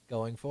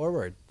going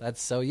forward.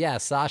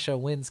 Sasha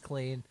wins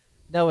clean.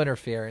 No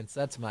interference.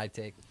 That's my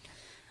take.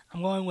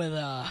 I'm going with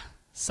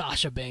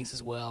Sasha Banks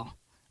as well.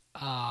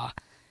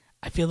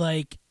 I feel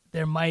like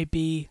there might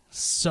be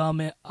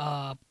somebody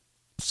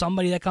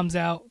that comes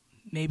out,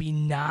 maybe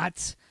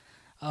not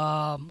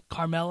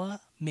Carmella,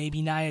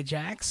 maybe Nia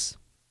Jax.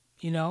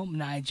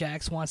 Nia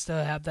Jax wants to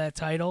have that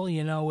title,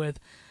 with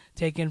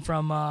taken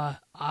from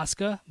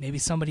Asuka. Maybe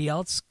somebody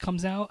else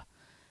comes out,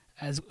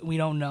 as we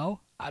don't know.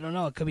 I don't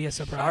know. It could be a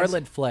surprise.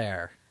 Charlotte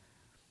Flair.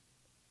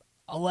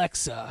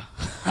 Alexa.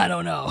 I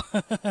don't know.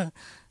 I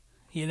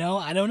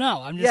don't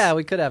know. I'm just Yeah,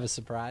 we could have a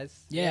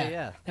surprise.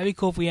 Yeah. That'd be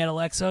cool if we had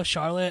Alexa,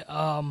 Charlotte,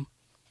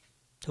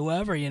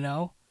 whoever,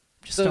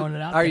 just throwing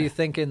it out Are there. you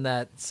thinking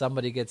that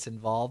somebody gets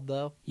involved,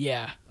 though?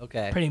 Yeah.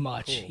 Okay. Pretty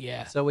much, Cool.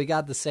 yeah. So we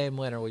got the same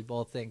winner. We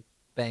both think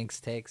Banks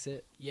takes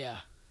it. Yeah.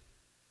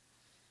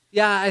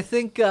 Yeah, I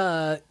think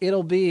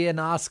it'll be an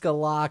Asuka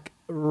lock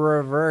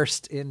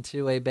reversed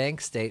into a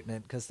Banks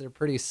statement because they're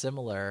pretty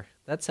similar.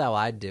 That's how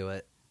I'd do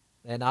it.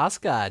 And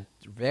Asuka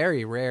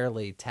very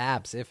rarely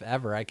taps, if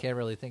ever. I can't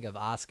really think of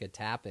Asuka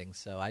tapping,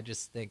 so I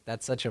just think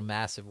that's such a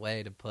massive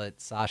way to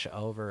put Sasha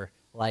over,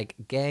 like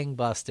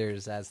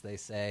gangbusters, as they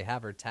say.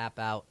 Have her tap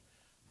out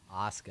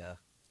Asuka.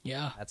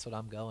 Yeah. That's what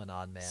I'm going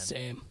on, man.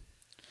 Same.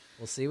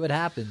 We'll see what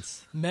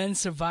happens.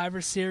 Men's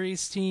Survivor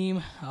Series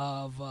team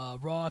of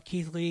Raw,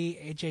 Keith Lee,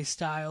 AJ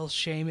Styles,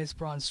 Sheamus,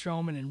 Braun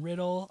Strowman, and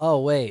Riddle.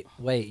 Oh, wait.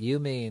 You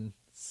mean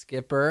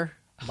Skipper,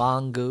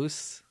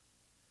 Mongoose,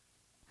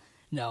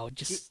 No,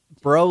 just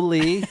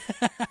Broly,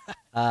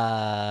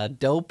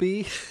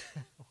 Dopey.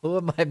 Who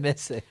am I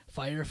missing?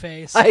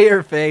 Fireface.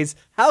 Fireface.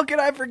 How can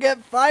I forget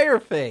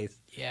Fireface?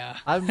 Yeah.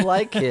 I'm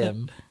like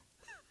him.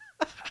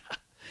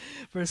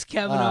 Versus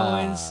Kevin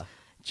Owens,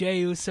 Jey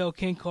Uso,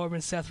 King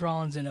Corbin, Seth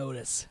Rollins, and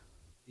Otis.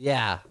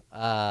 Yeah.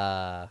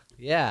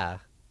 Yeah.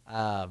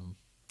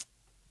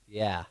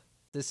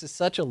 This is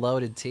such a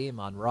loaded team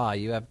on Raw.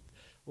 You have,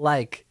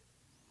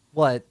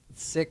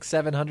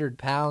 600-700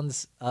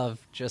 pounds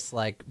of just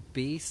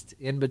beast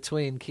in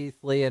between Keith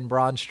Lee and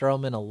Braun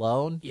Strowman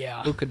alone.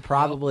 Yeah. Who could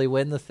probably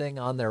win the thing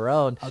on their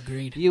own.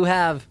 Agreed. You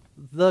have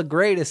the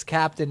greatest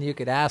captain you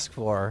could ask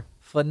for.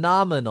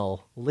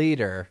 Phenomenal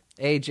leader,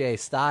 AJ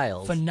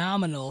Styles.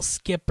 Phenomenal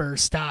Skipper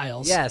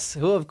Styles. Yes,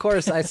 who, of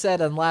course, I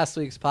said on last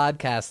week's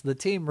podcast, the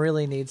team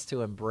really needs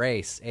to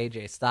embrace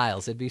AJ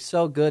Styles. It'd be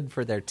so good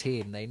for their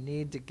team. They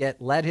need to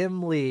let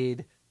him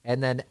lead,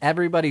 and then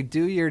everybody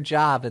do your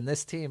job, and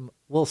this team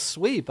will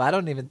sweep. I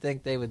don't even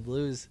think they would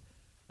lose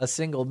a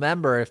single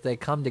member if they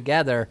come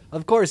together.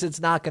 Of course, it's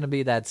not going to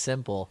be that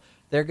simple.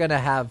 They're going to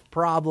have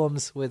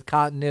problems with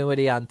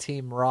continuity on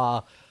Team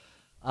Raw.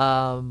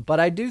 But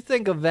I do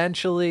think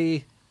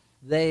eventually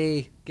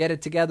they get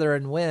it together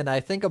and win.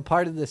 I think a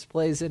part of this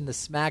plays into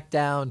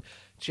SmackDown.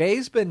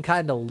 Jay's been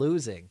kind of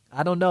losing.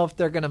 I don't know if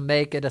they're going to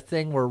make it a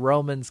thing where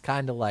Roman's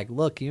kind of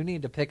look, you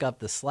need to pick up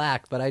the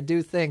slack. But I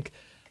do think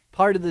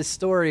part of this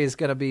story is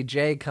going to be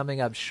Jay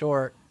coming up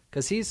short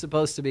because he's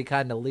supposed to be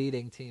kind of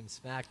leading Team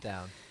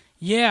SmackDown.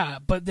 Yeah,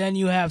 but then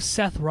you have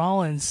Seth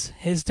Rollins,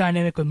 his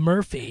dynamic with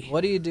Murphy.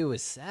 What do you do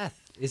with Seth?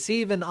 Is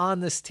he even on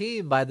this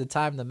team by the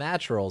time the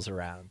match rolls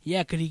around?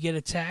 Yeah, could he get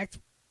attacked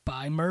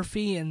by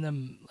Murphy in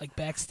the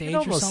backstage I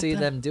almost or something? see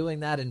them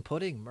doing that and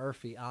putting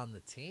Murphy on the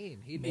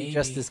team. He'd be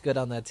just as good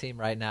on that team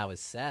right now as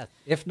Seth,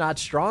 if not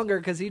stronger,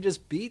 because he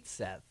just beat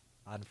Seth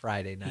on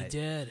Friday night. He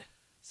did.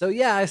 So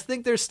yeah, I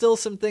think there's still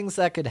some things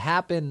that could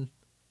happen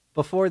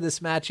before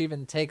this match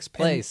even takes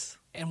place.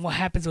 And what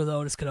happens with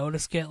Otis? Could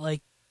Otis get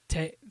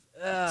taken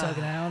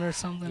out or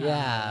something?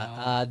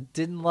 Yeah,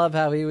 didn't love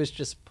how he was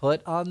just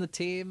put on the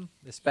team,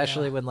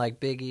 especially when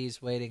Big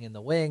E's waiting in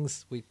the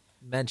wings. We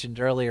mentioned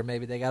earlier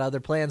maybe they got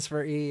other plans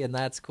for E, and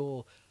that's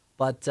cool.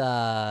 But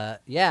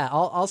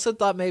also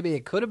thought maybe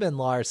it could have been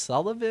Lars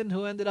Sullivan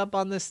who ended up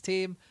on this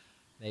team.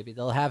 Maybe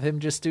they'll have him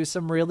just do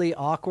some really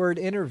awkward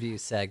interview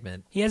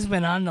segment. He hasn't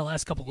been on the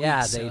last couple weeks,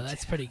 Yeah, so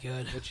that's pretty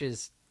good. Which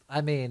is,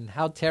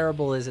 how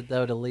terrible is it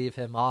though to leave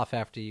him off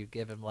after you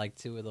give him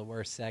two of the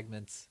worst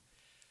segments?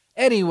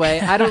 Anyway,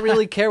 I don't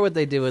really care what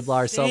they do with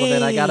Lars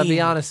Sullivan. I got to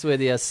be honest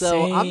with you.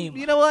 So,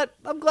 you know what?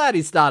 I'm glad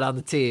he's not on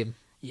the team.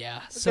 Yeah.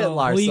 bit So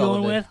Lars who you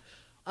going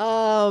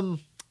Sullivan.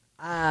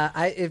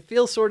 with? It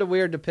feels sort of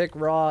weird to pick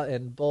Raw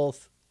in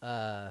both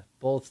the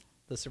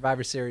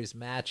Survivor Series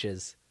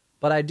matches,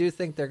 but I do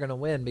think they're going to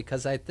win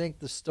because I think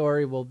the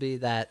story will be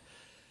that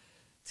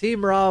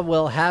Team Raw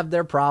will have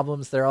their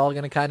problems. They're all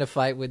going to kind of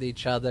fight with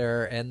each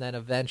other, and then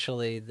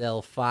eventually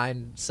they'll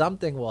find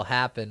something will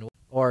happen,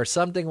 or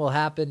something will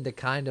happen to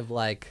kind of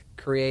like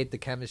create the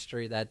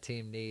chemistry that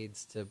team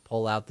needs to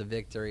pull out the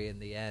victory in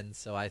the end.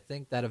 So I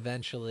think that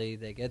eventually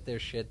they get their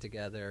shit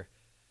together.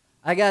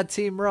 I got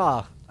Team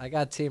Raw. I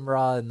got Team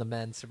Raw in the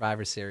men's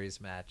Survivor Series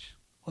match.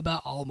 What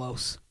about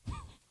Almost?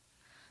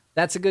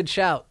 That's a good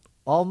shout.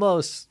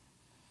 Almost,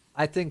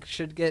 I think,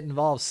 should get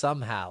involved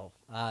somehow.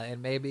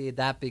 And maybe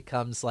that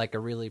becomes like a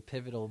really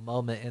pivotal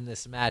moment in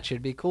this match.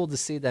 It'd be cool to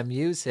see them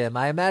use him.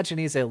 I imagine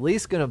he's at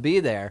least going to be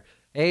there.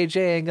 AJ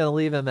ain't going to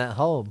leave him at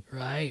home.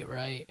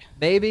 Right.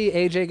 Maybe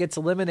AJ gets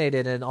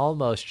eliminated and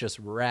Almost just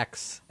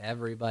wrecks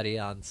everybody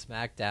on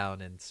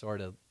SmackDown and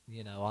sort of,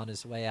 on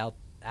his way out,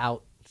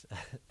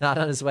 not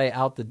on his way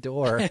out the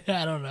door.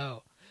 I don't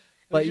know.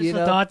 But just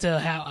a thought to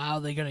how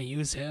they're going to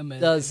use him.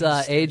 And does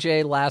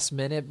AJ last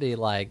minute be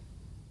like,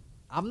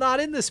 I'm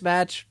not in this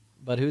match,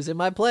 but who's in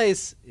my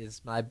place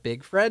is my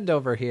big friend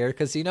over here?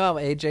 Because you know how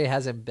AJ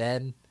hasn't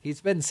been.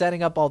 He's been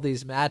setting up all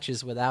these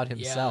matches without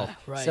himself.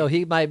 Yeah, right. So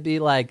he might be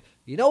like,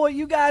 you know what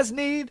you guys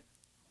need?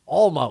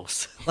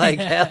 Almost. Like,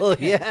 hell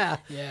yeah.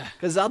 Yeah.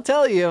 Because I'll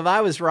tell you, if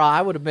I was Raw,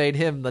 I would have made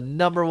him the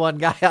number one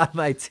guy on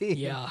my team.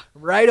 Yeah.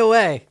 Right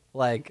away.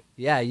 Like,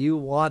 yeah, you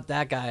want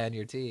that guy on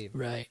your team.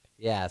 Right.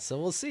 Yeah, so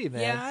we'll see,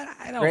 man. Yeah,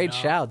 I don't Great know.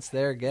 shouts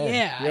there again.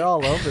 Yeah, You're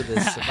all over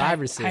this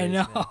Survivor Series. I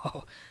know.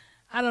 Man.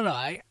 I don't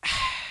know.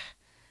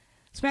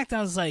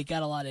 SmackDown's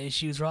got a lot of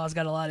issues. Raw's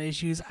got a lot of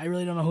issues. I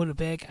really don't know who to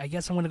pick. I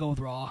guess I'm gonna go with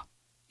Raw.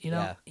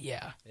 Yeah.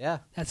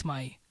 That's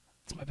my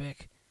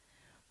pick.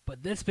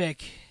 But this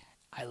pick,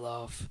 I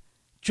love.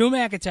 Drew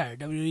McIntyre,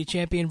 WWE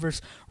Champion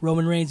versus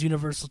Roman Reigns,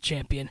 Universal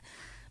Champion.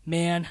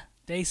 Man,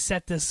 they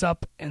set this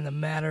up in the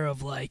matter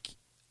of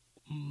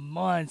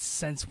months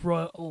since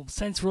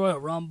Royal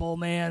Rumble,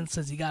 man,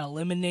 since he got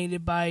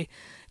eliminated by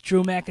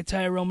Drew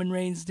McIntyre, Roman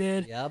Reigns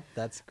did. Yep,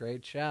 that's a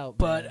great shout.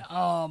 But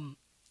man.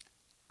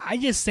 I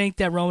just think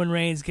that Roman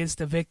Reigns gets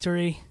the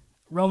victory.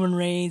 Roman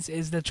Reigns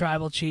is the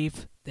tribal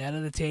chief, the head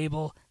of the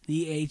table,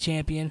 the A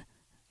champion.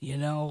 He's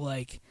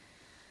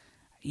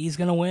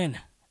gonna win,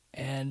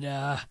 and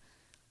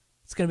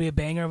it's gonna be a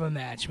banger of a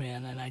match,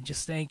 man. And I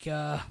just think.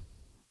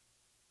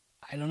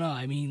 I don't know.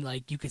 I mean,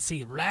 you could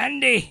see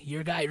Randy,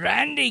 your guy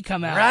Randy,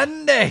 come out.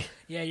 Randy!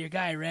 Yeah, your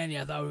guy Randy.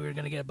 I thought we were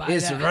going to get a buy.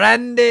 Is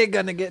Randy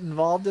going to get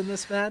involved in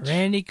this match?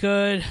 Randy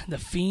could. The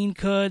Fiend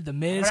could. The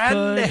Miz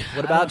could.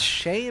 What about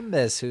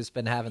Sheamus, who's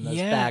been having those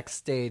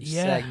backstage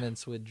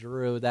segments with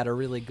Drew that are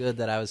really good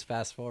that I was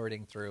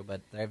fast-forwarding through,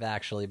 but they've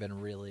actually been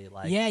really,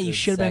 Yeah, you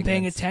should have been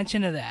paying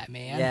attention to that,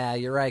 man. Yeah,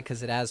 you're right,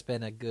 because it has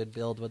been a good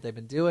build, what they've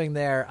been doing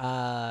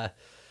there.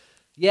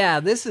 Yeah,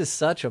 this is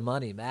such a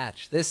money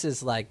match. This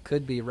is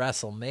could be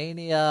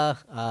WrestleMania.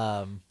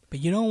 But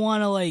you don't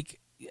want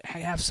to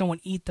have someone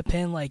eat the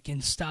pin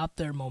and stop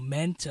their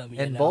momentum.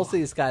 And both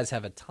these guys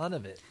have a ton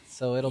of it,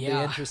 so it'll be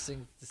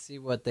interesting to see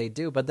what they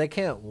do. But they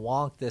can't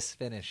wonk this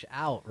finish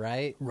out,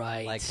 right?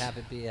 Right. Have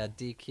it be a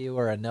DQ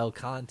or a no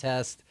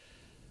contest.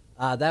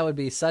 That would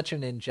be such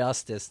an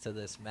injustice to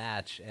this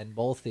match and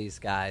both these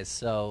guys.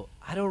 So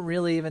I don't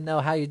really even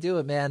know how you do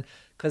it, man,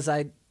 because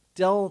I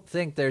don't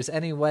think there's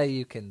any way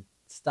you can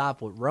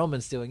stop what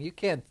Roman's doing. You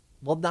can't.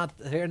 Well,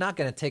 they're not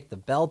going to take the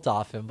belt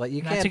off him, but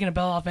you can't. Not taking a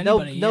belt off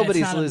anybody.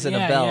 Nobody's losing a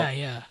belt.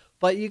 Yeah.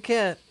 But you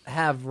can't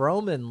have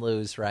Roman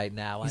lose right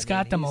now. He's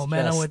got the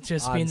momentum with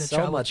just being the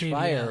so much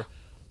fire. Yeah.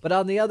 But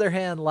on the other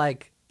hand,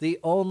 the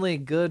only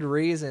good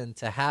reason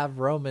to have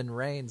Roman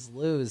Reigns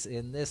lose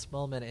in this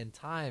moment in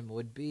time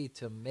would be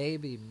to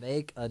maybe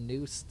make a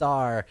new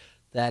star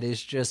that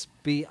is just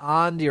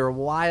beyond your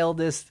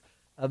wildest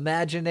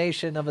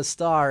imagination of a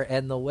star,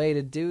 and the way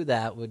to do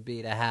that would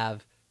be to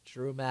have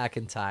Drew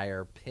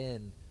McIntyre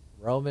pin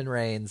Roman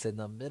Reigns in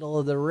the middle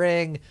of the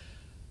ring.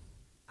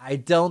 I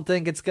don't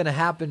think it's going to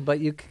happen, but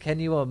can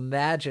you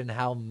imagine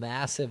how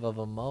massive of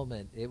a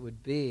moment it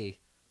would be?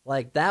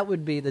 That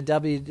would be the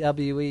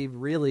WWE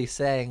really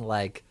saying,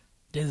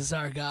 this is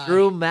our guy.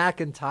 Drew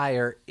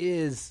McIntyre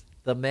is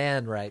the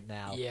man right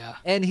now. Yeah.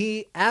 And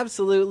he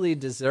absolutely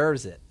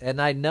deserves it.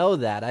 And I know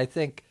that. I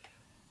think,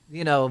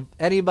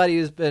 anybody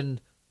who's been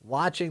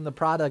watching the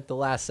product the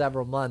last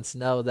several months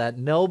know that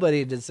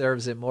nobody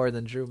deserves it more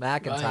than Drew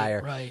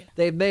McIntyre. Right.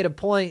 They've made a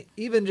point,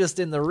 even just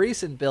in the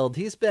recent build,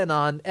 he's been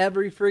on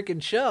every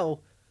freaking show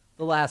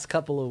the last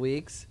couple of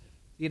weeks.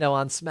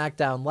 On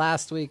SmackDown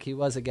last week, he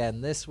was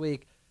again this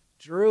week.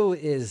 Drew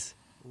is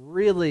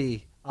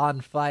really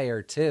on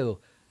fire, too.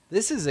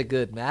 This is a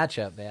good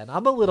matchup, man.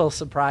 I'm a little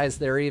surprised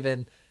they're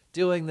even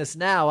doing this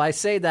now. I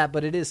say that,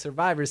 but it is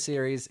Survivor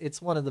Series.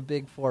 It's one of the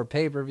big 4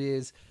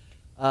 pay-per-views.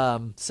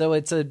 So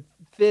it's a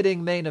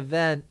fitting main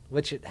event,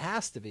 which it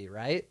has to be,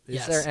 right?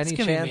 Is there any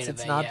chance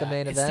it's not the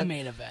main event? It's the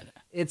main event.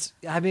 it's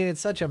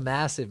such a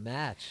massive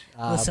match.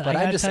 Listen, but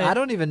I gotta tell you- I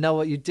don't even know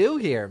what you do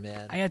here,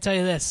 man. I gotta tell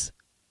you this.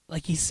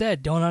 Like he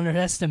said, don't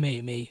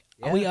underestimate me.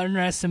 Yeah. Are we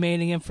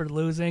underestimating him for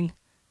losing?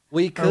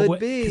 We could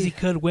be. Because he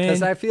could win.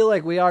 Because I feel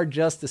like we are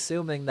just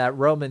assuming that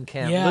Roman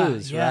can't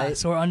lose, yeah. right?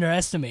 So we're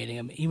underestimating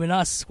him. Even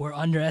us, we're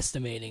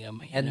underestimating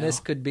him. And this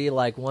could be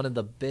like one of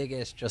the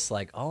biggest, just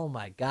like, oh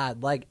my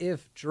God. Like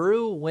if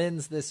Drew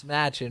wins this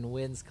match and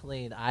wins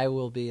clean, I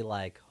will be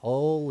like,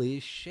 holy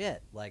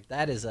shit. Like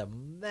that is a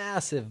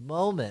massive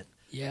moment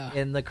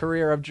in the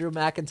career of Drew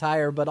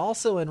McIntyre, but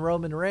also in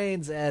Roman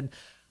Reigns. And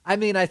I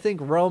mean, I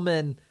think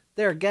Roman,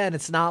 there again,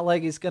 it's not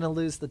like he's going to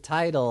lose the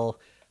title.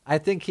 I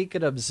think he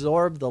could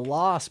absorb the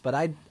loss, but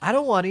I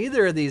don't want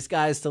either of these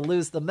guys to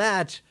lose the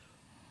match.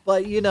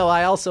 But,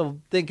 I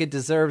also think it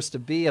deserves to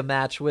be a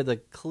match with a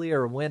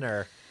clear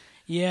winner.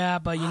 Yeah,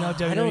 but I WWE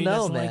don't know,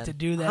 doesn't man. like to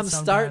do that I'm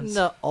sometimes. starting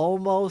to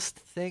almost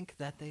think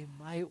that they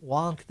might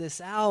wonk this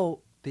out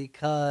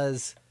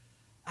because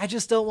I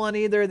just don't want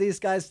either of these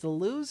guys to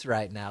lose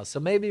right now. So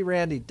maybe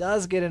Randy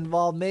does get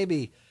involved.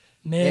 Maybe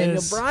Daniel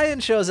Miz.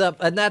 Bryan shows up.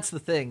 And that's the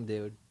thing,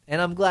 dude.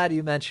 And I'm glad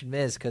you mentioned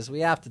Miz because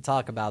we have to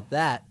talk about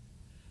that.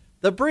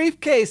 The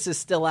briefcase is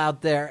still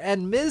out there,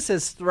 and Miz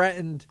has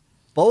threatened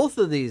both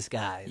of these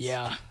guys.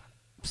 Yeah,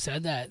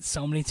 said that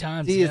so many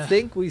times. Do you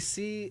think we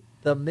see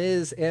the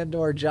Miz and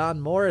or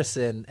John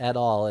Morrison at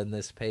all in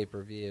this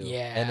pay-per-view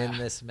and in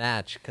this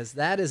match? Because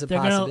that is a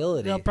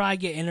possibility. They'll probably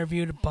get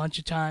interviewed a bunch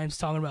of times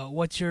talking about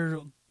what's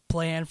your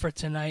plan for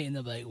tonight, and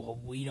they'll be like, well,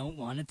 we don't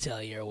want to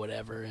tell you or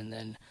whatever, and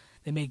then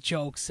they make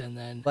jokes, and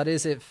then... But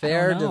is it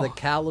fair I don't to know. the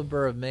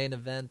caliber of main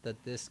event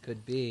that this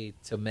could be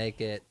to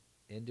make it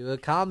into a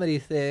comedy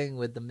thing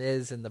with the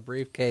Miz and the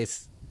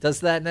briefcase?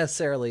 Does that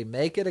necessarily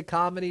make it a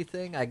comedy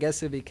thing? I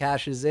guess if he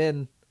cashes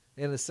in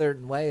a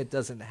certain way, it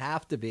doesn't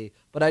have to be.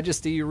 But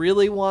do you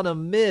really want a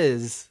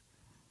Miz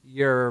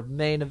your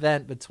main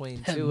event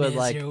between two of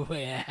like...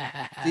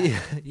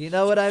 you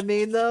know what I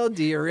mean, though?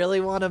 Do you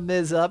really want to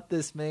Miz up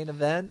this main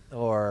event?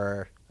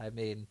 Or, I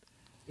mean,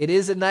 it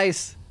is a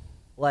nice,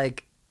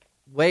 like,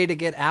 way to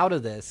get out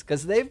of this.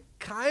 Because they've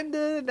kind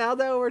of, now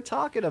that we're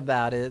talking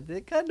about it,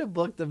 they kind of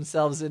booked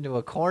themselves into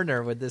a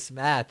corner with this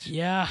match.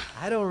 Yeah.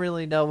 I don't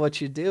really know what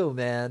you do,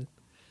 man.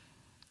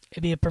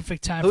 It'd be a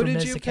perfect time Who for did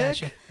Miz you to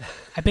cash pick? in.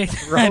 I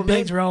picked Roman? I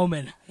picked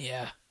Roman.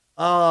 Yeah.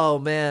 Oh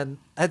man,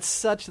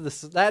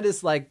 that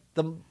is like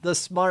the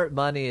smart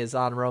money is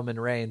on Roman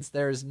Reigns.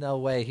 There's no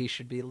way he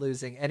should be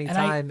losing any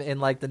time in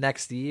like the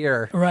next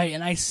year. Right,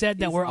 and I said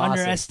that He's we're awesome.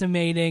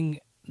 underestimating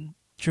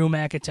Drew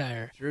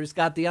McIntyre. Drew's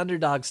got the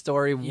underdog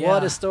story. Yeah.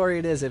 What a story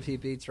it is if he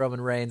beats Roman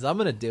Reigns. I'm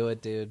gonna do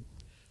it, dude.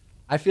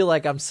 I feel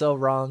like I'm so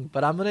wrong,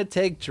 but I'm gonna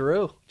take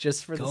Drew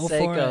just for the Go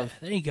sake for of it.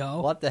 There you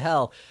go. what the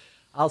hell.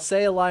 I'll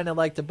say a line I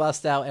like to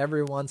bust out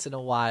every once in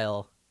a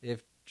while.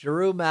 If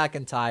Drew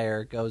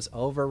McIntyre goes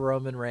over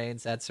Roman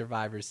Reigns at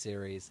Survivor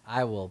Series,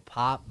 I will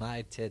pop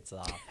my tits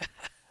off.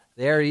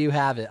 There you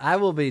have it. I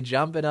will be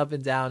jumping up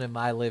and down in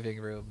my living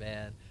room,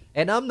 man.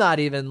 And I'm not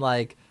even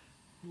like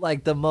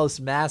the most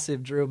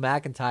massive Drew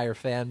McIntyre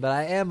fan, but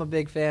I am a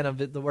big fan of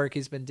the work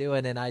he's been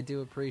doing, and I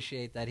do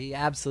appreciate that he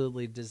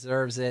absolutely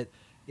deserves it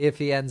if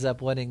he ends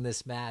up winning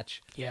this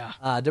match. Yeah.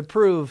 To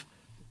prove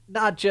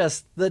not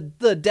just the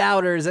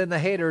doubters and the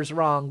haters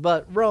wrong,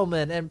 but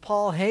Roman and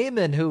Paul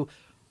Heyman, who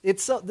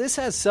this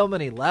has so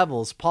many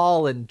levels.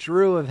 Paul and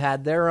Drew have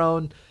had their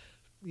own,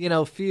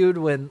 feud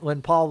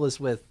when Paul was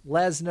with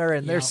Lesnar,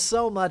 and there's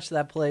so much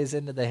that plays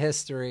into the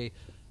history.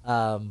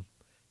 And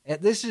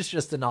this is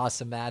just an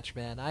awesome match,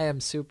 man. I am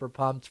super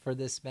pumped for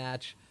this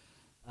match.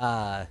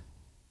 There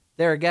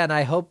again,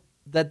 I hope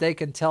that they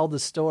can tell the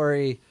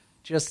story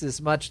just as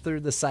much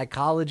through the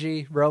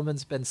psychology.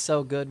 Roman's been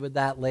so good with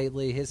that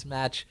lately. His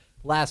match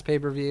last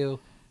pay-per-view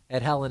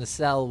at Hell in a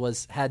Cell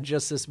had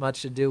just as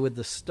much to do with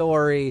the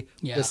story,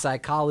 the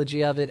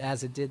psychology of it,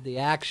 as it did the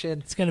action.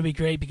 It's going to be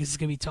great because it's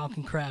going to be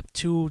talking crap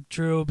to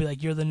Drew. Be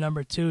like, you're the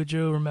number 2,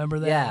 Drew. Remember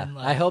that? Yeah, And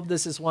I hope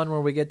this is one where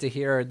we get to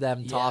hear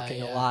them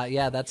talking a lot.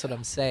 Yeah, that's what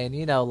I'm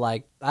saying.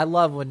 I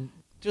love when,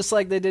 just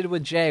like they did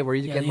with Jay, where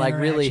you can the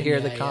really hear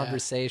interaction, the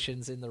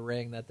conversations in the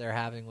ring that they're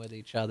having with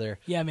each other.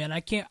 Yeah, man,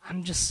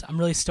 I'm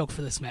really stoked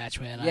for this match,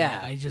 man.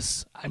 Yeah.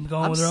 I'm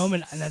going with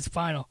Roman, and that's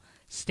final.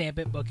 Stamp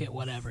it, book it,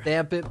 whatever.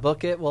 Stamp it,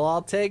 book it. Well,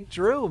 I'll take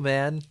Drew,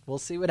 man. We'll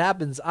see what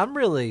happens. I'm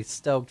really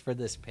stoked for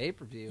this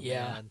pay-per-view,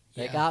 man.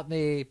 They got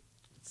me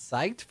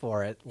psyched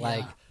for it.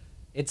 Like,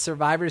 it's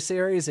Survivor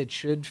Series. It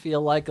should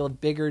feel like a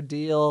bigger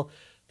deal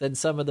than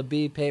some of the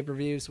B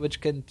pay-per-views,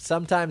 which can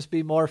sometimes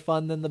be more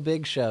fun than the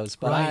big shows.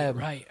 But I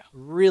am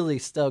really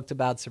stoked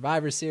about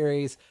Survivor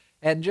Series.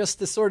 And just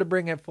to sort of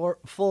bring it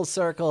full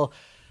circle,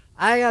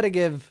 I got to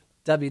give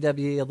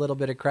WWE a little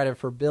bit of credit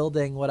for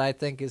building what I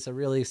think is a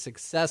really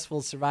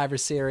successful Survivor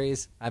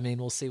Series. I mean,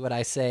 we'll see what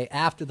I say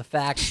after the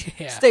fact.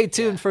 Stay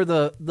tuned for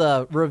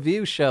the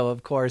review show,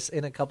 of course,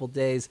 in a couple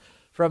days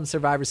from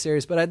Survivor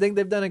Series. But I think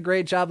they've done a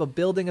great job of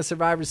building a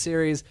Survivor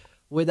Series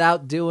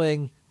without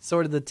doing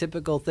sort of the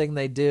typical thing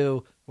they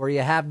do, where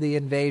you have the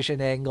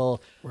invasion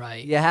angle.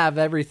 Right. You have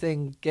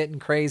everything getting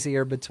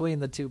crazier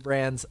between the two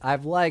brands.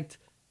 I've liked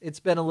it's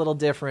been a little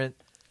different.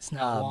 It's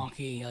not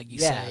wonky, like you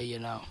yeah. say, you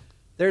know.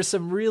 There's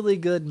some really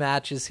good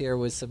matches here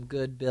with some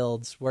good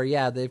builds where,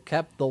 yeah, they've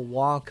kept the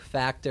wonk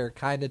factor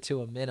kind of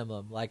to a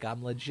minimum. Like,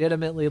 I'm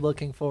legitimately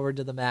looking forward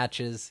to the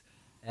matches,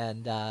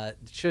 and it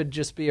should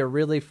just be a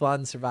really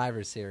fun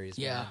Survivor Series.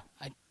 Yeah,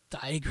 man.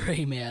 I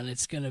agree, man.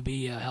 It's going to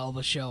be a hell of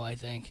a show, I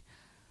think.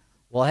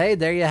 Well, hey,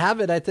 there you have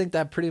it. I think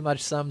that pretty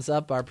much sums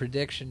up our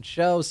prediction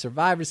show.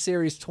 Survivor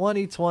Series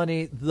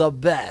 2020, the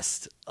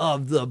best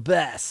of the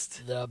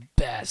best. The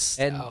best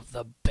of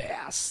the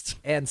best.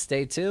 And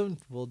stay tuned.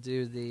 We'll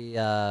do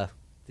the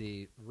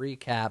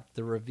recap,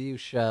 the review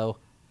show.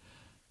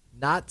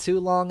 Not too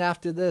long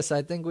after this.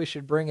 I think we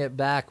should bring it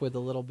back with a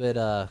little bit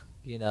of,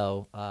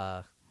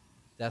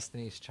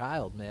 Destiny's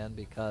Child, man,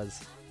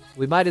 because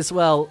we might as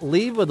well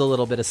leave with a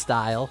little bit of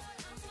style.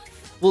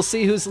 We'll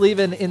see who's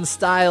leaving in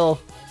style.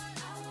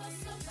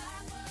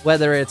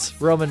 Whether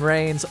it's Roman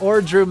Reigns or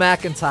Drew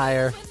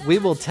McIntyre, we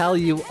will tell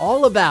you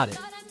all about it.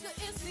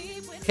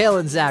 Kale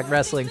and Zach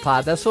Wrestling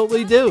Pod, that's what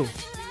we do.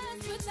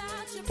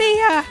 See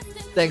ya!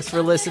 Thanks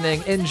for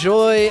listening.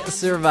 Enjoy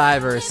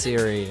Survivor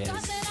Series.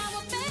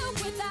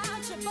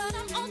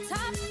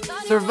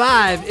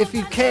 Survive if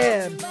you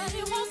can.